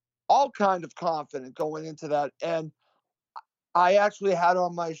all kind of confident going into that. And I actually had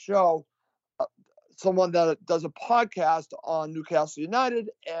on my show someone that does a podcast on Newcastle United,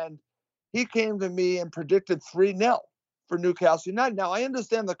 and he came to me and predicted 3-0 for Newcastle United. Now, I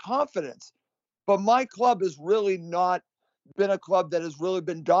understand the confidence, but my club has really not been a club that has really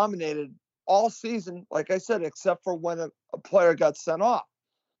been dominated all season, like I said, except for when a player got sent off.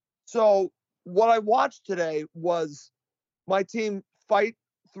 So what I watched today was my team fight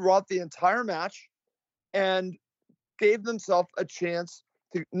throughout the entire match and gave themselves a chance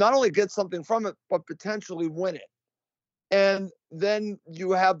to not only get something from it, but potentially win it. And then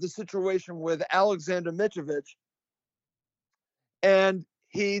you have the situation with Alexander Mitrovic, and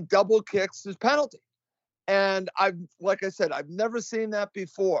he double kicks his penalty. And like I said, I've never seen that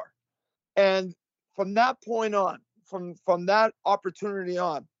before. And from that point on, from that opportunity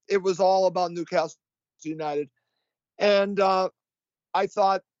on, it was all about Newcastle United. And I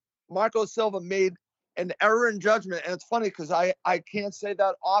thought Marco Silva made an error in judgment. And it's funny because I can't say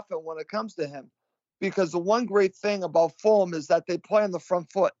that often when it comes to him, because the one great thing about Fulham is that they play on the front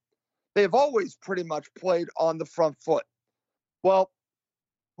foot. They've always pretty much played on the front foot. Well,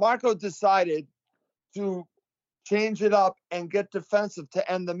 Marco decided to change it up and get defensive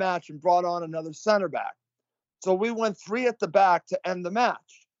to end the match and brought on another center back. So we went 3 at the back to end the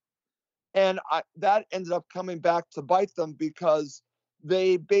match. And that ended up coming back to bite them because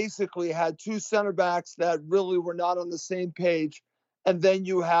they basically had 2 center backs that really were not on the same page. And then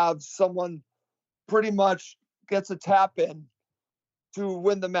you have someone pretty much gets a tap in to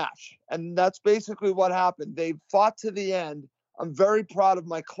win the match. And that's basically what happened. They fought to the end. I'm very proud of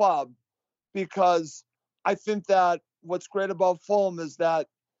my club because I think that what's great about Fulham is that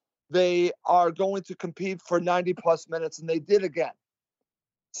they are going to compete for 90 plus minutes, and they did again.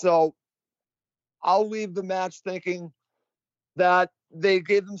 So I'll leave the match thinking that they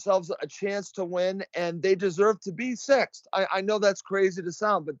gave themselves a chance to win, and they deserve to be 6th. I know that's crazy to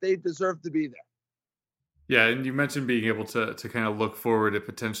sound, but they deserve to be there. Yeah, and you mentioned being able to kind of look forward to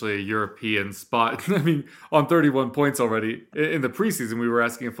potentially a European spot. I mean, on 31 points already in the preseason, we were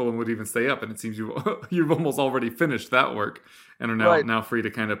asking if Fulham would even stay up, and it seems you've almost already finished that work and are now free to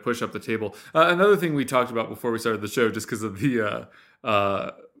kind of push up the table. Another thing we talked about before we started the show, just because of the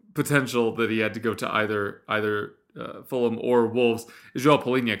potential that he had to go to either Fulham or Wolves, is Joao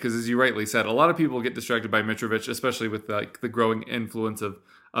Palhinha, because as you rightly said, a lot of people get distracted by Mitrovic, especially with the growing influence of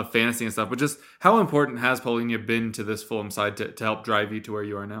fantasy and stuff. But just how important has Palhinha been to this Fulham side to help drive you to where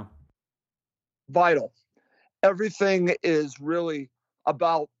you are now? Vital. Everything is really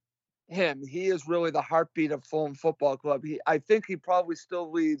about him. He is really the heartbeat of Fulham Football Club. I think he probably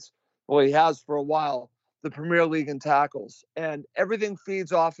still leads, well, he has for a while, the Premier League in tackles. And everything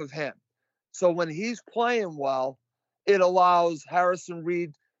feeds off of him. So when he's playing well, it allows Harrison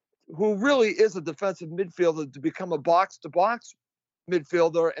Reed, who really is a defensive midfielder, to become a box-to-box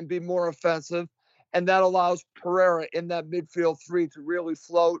midfielder and be more offensive. And that allows Pereira in that midfield 3 to really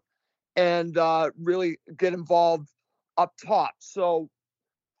float and really get involved up top. So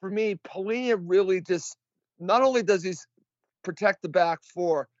for me, Palhinha really just, not only does he protect the back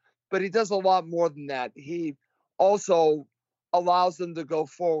 4, but he does a lot more than that. He also allows them to go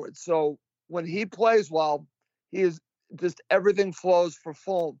forward. So when he plays well, he is just, everything flows for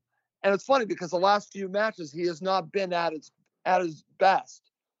Fulham. And it's funny because the last few matches, he has not been at his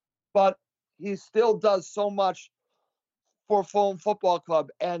best, but he still does so much for Fulham Football Club.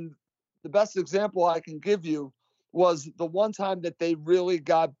 And the best example I can give you was the one time that they really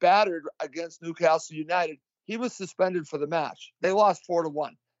got battered against Newcastle United. He was suspended for the match. They lost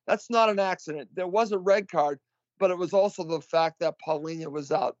 4-1. That's not an accident. There was a red card, but it was also the fact that Palhinha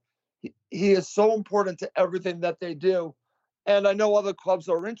was out. He is so important to everything that they do. And I know other clubs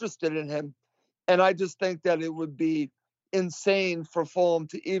are interested in him. And I just think that it would be insane for Fulham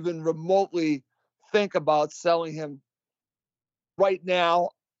to even remotely think about selling him right now.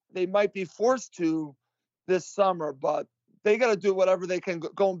 They might be forced to this summer, but they got to do whatever they can.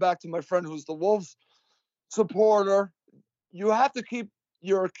 Going back to my friend who's the Wolves supporter, you have to keep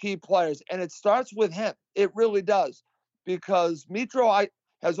your key players, and it starts with him. It really does, because Mitro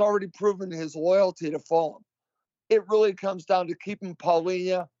has already proven his loyalty to Fulham. It really comes down to keeping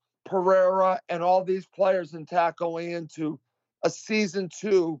Palhinha, Pereira, and all these players intact going into a season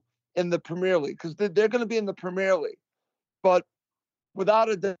 2 in the Premier League, because they're going to be in the Premier League. But without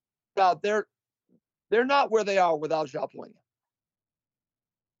a doubt, they're not where they are without Joao Palhinha.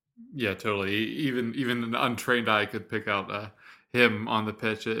 Yeah, totally. Even an untrained eye could pick out him on the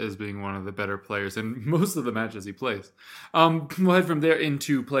pitch as being one of the better players in most of the matches he plays. We'll head from there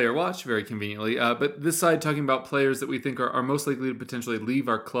into player watch very conveniently. But this side talking about players that we think are most likely to potentially leave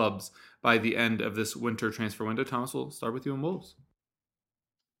our clubs by the end of this winter transfer window. Thomas, we'll start with you on Wolves.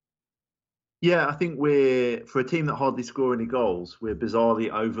 Yeah, I think we're, for a team that hardly score any goals, we're bizarrely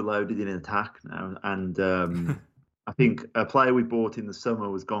overloaded in attack now. And I think a player we bought in the summer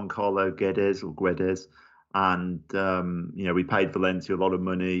was Goncalo Guedes. And, we paid Valencia a lot of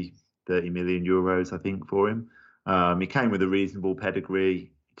money, 30 million euros, I think, for him. He came with a reasonable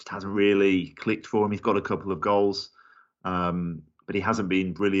pedigree. It just hasn't really clicked for him. He's got a couple of goals, but he hasn't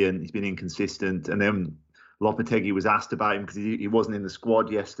been brilliant. He's been inconsistent. And then Lopetegui was asked about him because he wasn't in the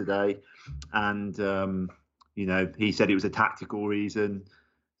squad yesterday. And, he said it was a tactical reason.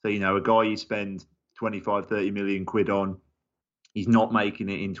 So, a guy you spend 25, 30 million quid on, he's not making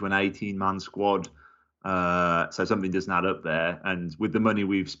it into an 18-man squad. So something doesn't add up there. And with the money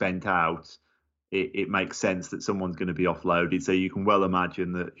we've spent out, it makes sense that someone's going to be offloaded. So you can well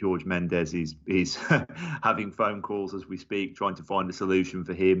imagine that Jorge Mendes is having phone calls as we speak, trying to find a solution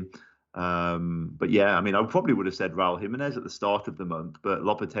for him. But yeah, I probably would have said Raul Jimenez at the start of the month, but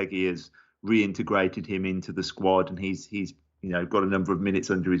Lopetegui has reintegrated him into the squad, and he's got a number of minutes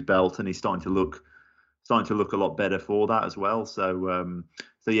under his belt, and he's starting to look a lot better for that as well. So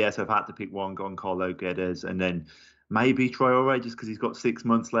I've had to pick one, Goncalo Guedes, and then maybe Traore, just because he's got 6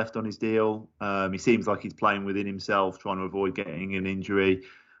 months left on his deal. He seems like he's playing within himself, trying to avoid getting an injury.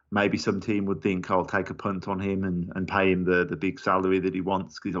 Maybe some team would think I'll take a punt on him and pay him the big salary that he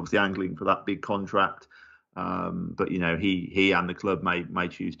wants, because he's obviously angling for that big contract. But he and the club may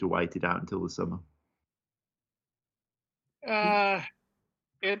choose to wait it out until the summer.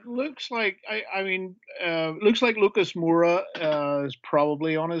 It looks like looks like Lucas Moura is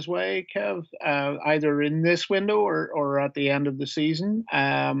probably on his way, Kev, either in this window or at the end of the season.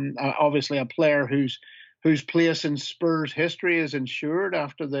 Obviously, a player whose place in Spurs history is ensured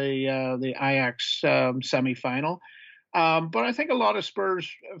after the Ajax semi-final. But I think a lot of Spurs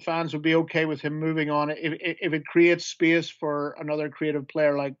fans would be okay with him moving on if it creates space for another creative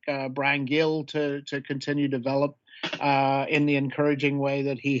player like Bryan Gil to continue to develop in the encouraging way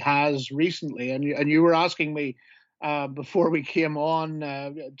that he has recently. And you were asking me before we came on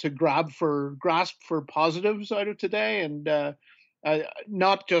to grasp for positives out of today, and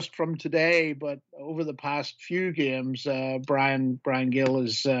not just from today, but over the past few games, Bryan Gil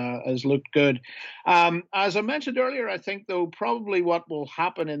has looked good. As I mentioned earlier, I think though probably what will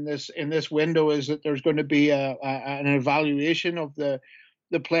happen in this window is that there's going to be an evaluation of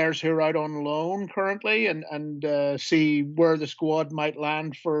the players who are out on loan currently and see where the squad might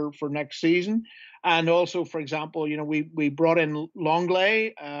land for next season. And also, for example, we brought in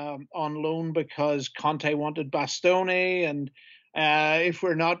Longley on loan because Conte wanted Bastoni, and if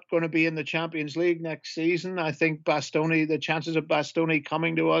we're not going to be in the Champions League next season, I think the chances of Bastoni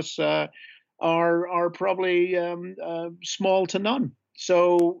coming to us are probably small to none.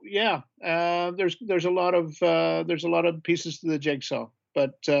 So yeah, there's a lot of pieces to the jigsaw.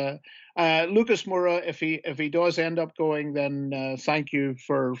 But Lucas Moura, if he does end up going, then thank you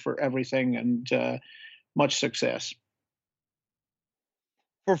for everything and much success.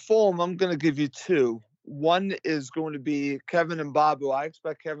 For Fulham, I'm going to give you two. One is going to be Kevin Mbabu. I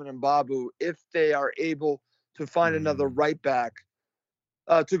expect Kevin Mbabu, if they are able to find another right back,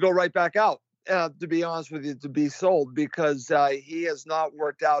 to go right back out. To be honest with you, to be sold, because he has not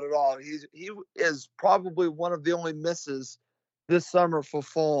worked out at all. He is probably one of the only misses this summer for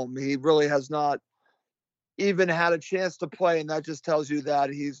Fulham. He really has not even had a chance to play, and that just tells you that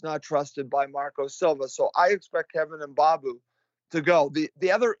he's not trusted by Marco Silva. So I expect Kevin Mbabu to go.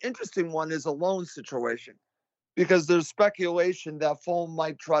 The other interesting one is a loan situation, because there's speculation that Fulham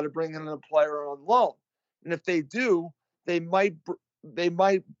might try to bring in a player on loan, and if they do, they might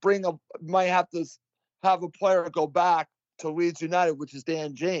have to have a player go back to Leeds United, which is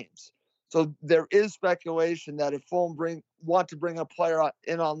Dan James. So there is speculation that if Fulham want to bring a player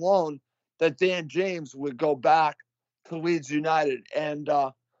in on loan, that Dan James would go back to Leeds United, and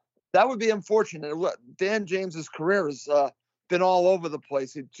that would be unfortunate. Dan James's career has been all over the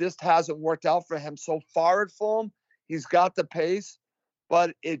place. It just hasn't worked out for him so far at Fulham. He's got the pace,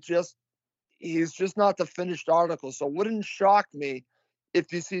 but he's just not the finished article. So it wouldn't shock me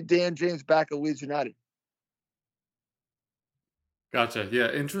if you see Dan James back at Leeds United. Gotcha. Yeah,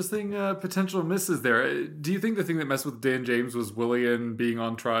 interesting potential misses there. Do you think the thing that messed with Dan James was Willian being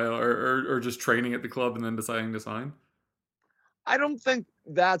on trial or just training at the club and then deciding to sign? I don't think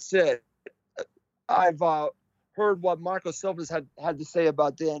that's it. I've heard what Marco Silva's had to say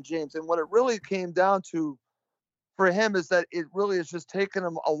about Dan James, and what it really came down to for him is that it really has just taken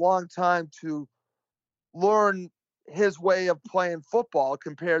him a long time to learn his way of playing football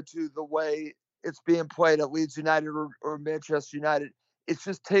compared to the way it's being played at Leeds United or Manchester United. It's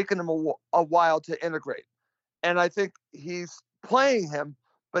just taken him a while to integrate. And I think he's playing him,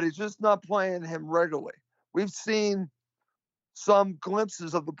 but he's just not playing him regularly. We've seen some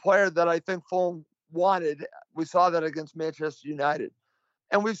glimpses of the player that I think Fulham wanted. We saw that against Manchester United.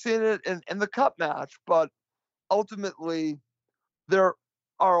 And we've seen it in the cup match, but ultimately there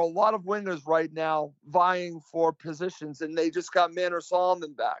are a lot of wingers right now vying for positions, and they just got Manor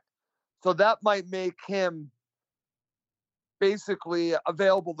Solomon back. So that might make him basically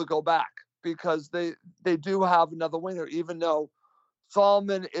available to go back because they do have another winger, even though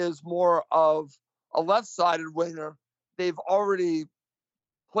Solomon is more of a left-sided winger. They've already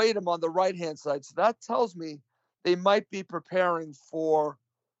played him on the right-hand side. So that tells me they might be preparing for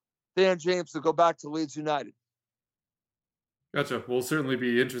Dan James to go back to Leeds United. Gotcha. Will certainly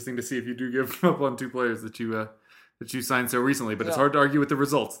be interesting to see if you do give up on two players that you signed so recently, but it's hard to argue with the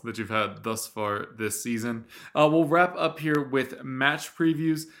results that you've had thus far this season. We'll wrap up here with match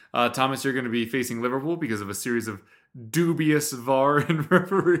previews. Thomas, you're going to be facing Liverpool because of a series of dubious VAR and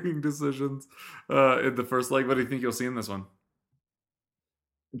refereeing decisions in the first leg. What do you think you'll see in this one?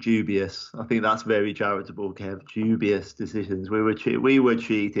 Dubious. I think that's very charitable, Kev. Dubious decisions. We were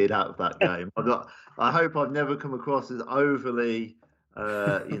cheated out of that game. I hope I've never come across as overly,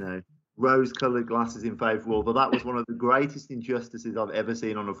 rose-coloured glasses in favour, but that was one of the greatest injustices I've ever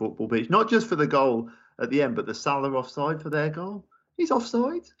seen on a football pitch. Not just for the goal at the end, but the Salah offside for their goal. He's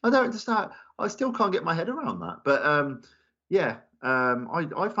offside. I don't understand. I still can't get my head around that. But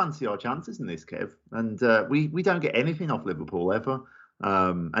I fancy our chances in this, Kev. And we don't get anything off Liverpool ever.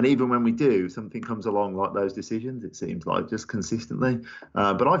 And even when we do, something comes along like those decisions, it seems like, just consistently.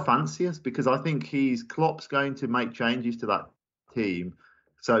 But I fancy us because I think Klopp's going to make changes to that team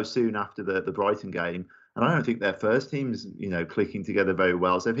so soon after the Brighton game. And I don't think their first team's, clicking together very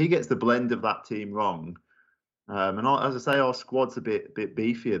well. So if he gets the blend of that team wrong, as I say, our squad's a bit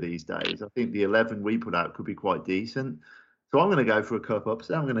beefier these days. I think the 11 we put out could be quite decent. So I'm going to go for a cup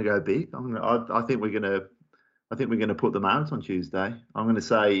upset. I'm going to go big. I think we're going to put them out on Tuesday. I'm going to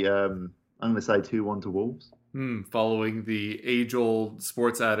say 2-1 to Wolves. Following the age-old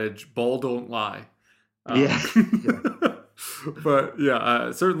sports adage, "Ball don't lie." Yeah. But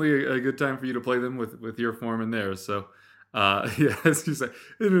certainly a good time for you to play them with your form in there. So, as you say,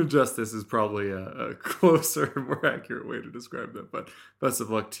 an injustice is probably a closer, more accurate way to describe them. But best of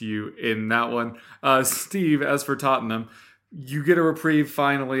luck to you in that one. Steve, as for Tottenham, you get a reprieve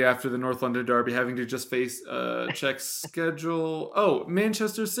finally after the North London derby, having to just face check schedule. Oh,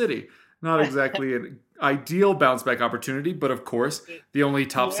 Manchester City. Not exactly an ideal bounce back opportunity, but of course, the only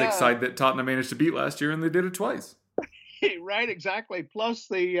top six side that Tottenham managed to beat last year, and they did it twice. Right, exactly. Plus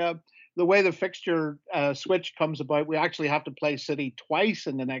the way the fixture switch comes about, we actually have to play City twice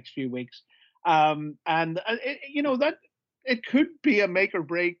in the next few weeks, that it could be a make or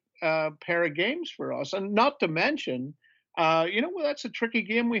break pair of games for us, and not to mention, that's a tricky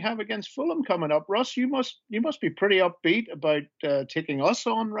game we have against Fulham coming up. Russ, you must be pretty upbeat about taking us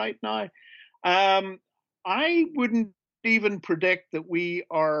on right now. I wouldn't even predict that we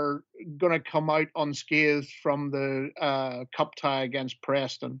are going to come out unscathed from the cup tie against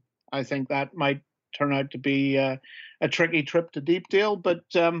Preston. I think that might turn out to be a tricky trip to Deepdale. But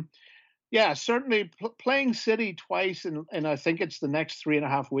certainly playing City twice and I think it's the next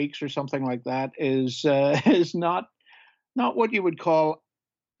 3.5 weeks or something like that is not what you would call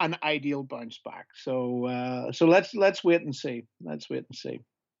an ideal bounce back. So let's wait and see.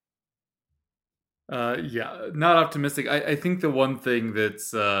 Not optimistic. I think the one thing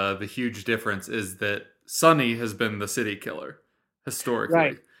that's the huge difference is that Sonny has been the City killer historically,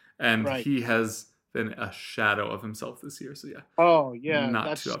 right. And he has been a shadow of himself this year. So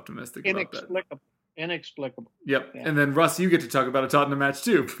not too optimistic about that. Inexplicable. Yep. Yeah. And then Russ, you get to talk about a Tottenham match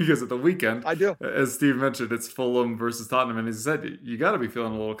too, because at the weekend, I do. As Steve mentioned, it's Fulham versus Tottenham, and as he said, you got to be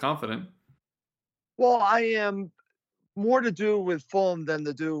feeling a little confident. Well, I am more to do with Fulham than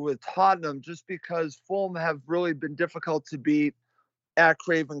to do with Tottenham, just because Fulham have really been difficult to beat at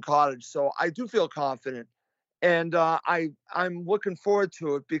Craven Cottage. So I do feel confident, and I'm looking forward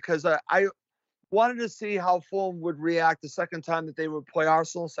to it because I wanted to see how Fulham would react the second time that they would play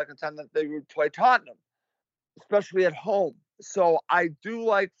Arsenal, second time that they would play Tottenham, especially at home. So I do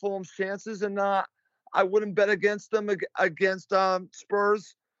like Fulham's chances, and I wouldn't bet against them against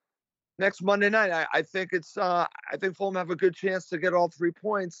Spurs next Monday night. I think Fulham have a good chance to get all 3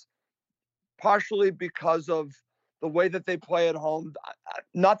 points, partially because of the way that they play at home.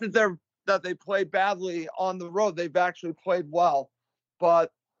 Not that that they play badly on the road. They've actually played well,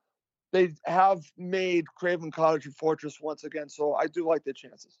 but they have made Craven Cottage a fortress once again. So I do like the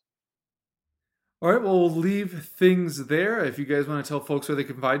chances. All right, well, we'll leave things there. If you guys want to tell folks where they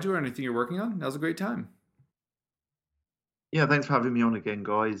can find you or anything you're working on, now's a great time. Yeah, thanks for having me on again,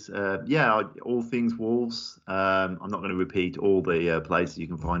 guys. All things Wolves. I'm not going to repeat all the places you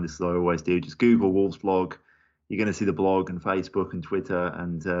can find us, though I always do. Just Google Wolves blog. You're going to see the blog and Facebook and Twitter,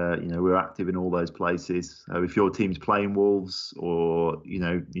 and we're active in all those places. If your team's playing Wolves, or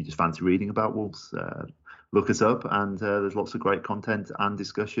you just fancy reading about Wolves, look us up, and there's lots of great content and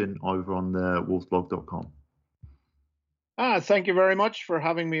discussion over on wolvesblog.com. Thank you very much for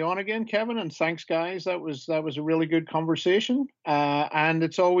having me on again, Kevin, and thanks, guys. That was a really good conversation, and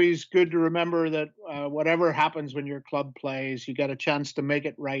it's always good to remember that whatever happens when your club plays, you get a chance to make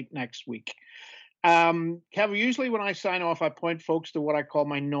it right next week. Kevin, usually when I sign off, I point folks to what I call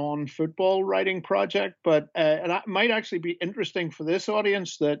my non-football writing project, but it might actually be interesting for this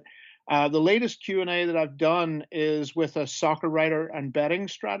audience that the latest Q&A that I've done is with a soccer writer and betting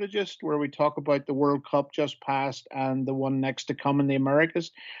strategist, where we talk about the World Cup just passed and the one next to come in the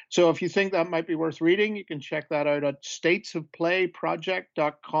Americas. So if you think that might be worth reading, you can check that out at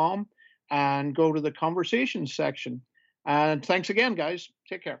statesofplayproject.com and go to the conversations section. And thanks again, guys.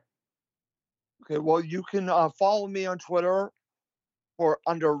 Take care. Okay, well, you can follow me on Twitter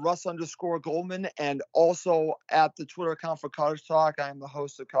under Russ_Goldman, and also at the Twitter account for Cottage Talk. I am the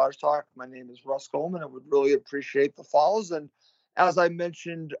host of Cottage Talk. My name is Russ Goldman. I would really appreciate the follows. And as I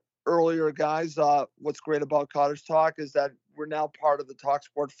mentioned earlier, guys, what's great about Cottage Talk is that we're now part of the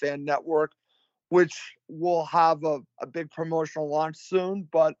TalkSport Fan Network, which will have a big promotional launch soon,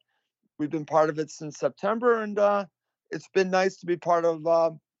 but we've been part of it since September, and it's been nice to be part of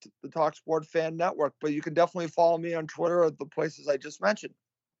the TalkSport Fan Network. But you can definitely follow me on Twitter at the places I just mentioned.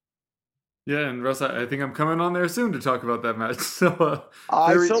 Yeah, and Russ, I think I'm coming on there soon to talk about that match. So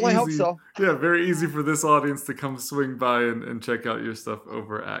I certainly hope so. Yeah, very easy for this audience to come swing by and check out your stuff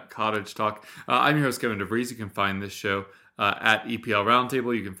over at Cottage Talk. I'm your host, Kevin DeVries. You can find this show at EPL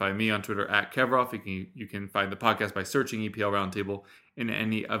Roundtable. You can find me on Twitter at Kevroff. You can find the podcast by searching EPL Roundtable in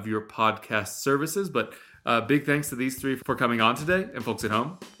any of your podcast services. But big thanks to these three for coming on today. And folks at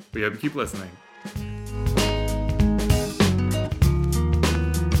home, we hope you keep listening.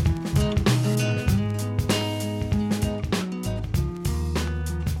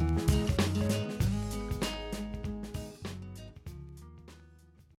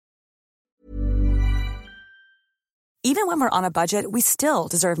 Even when we're on a budget, we still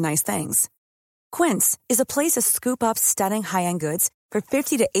deserve nice things. Quince is a place to scoop up stunning high-end goods for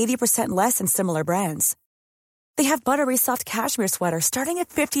 50 to 80% less than similar brands. They have buttery soft cashmere sweaters starting at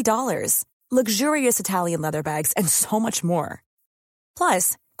 $50, luxurious Italian leather bags, and so much more.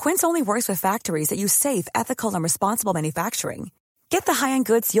 Plus, Quince only works with factories that use safe, ethical, and responsible manufacturing. Get the high-end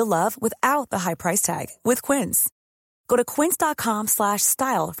goods you'll love without the high price tag with Quince. Go to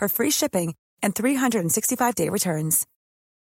quince.com/style for free shipping and 365-day returns.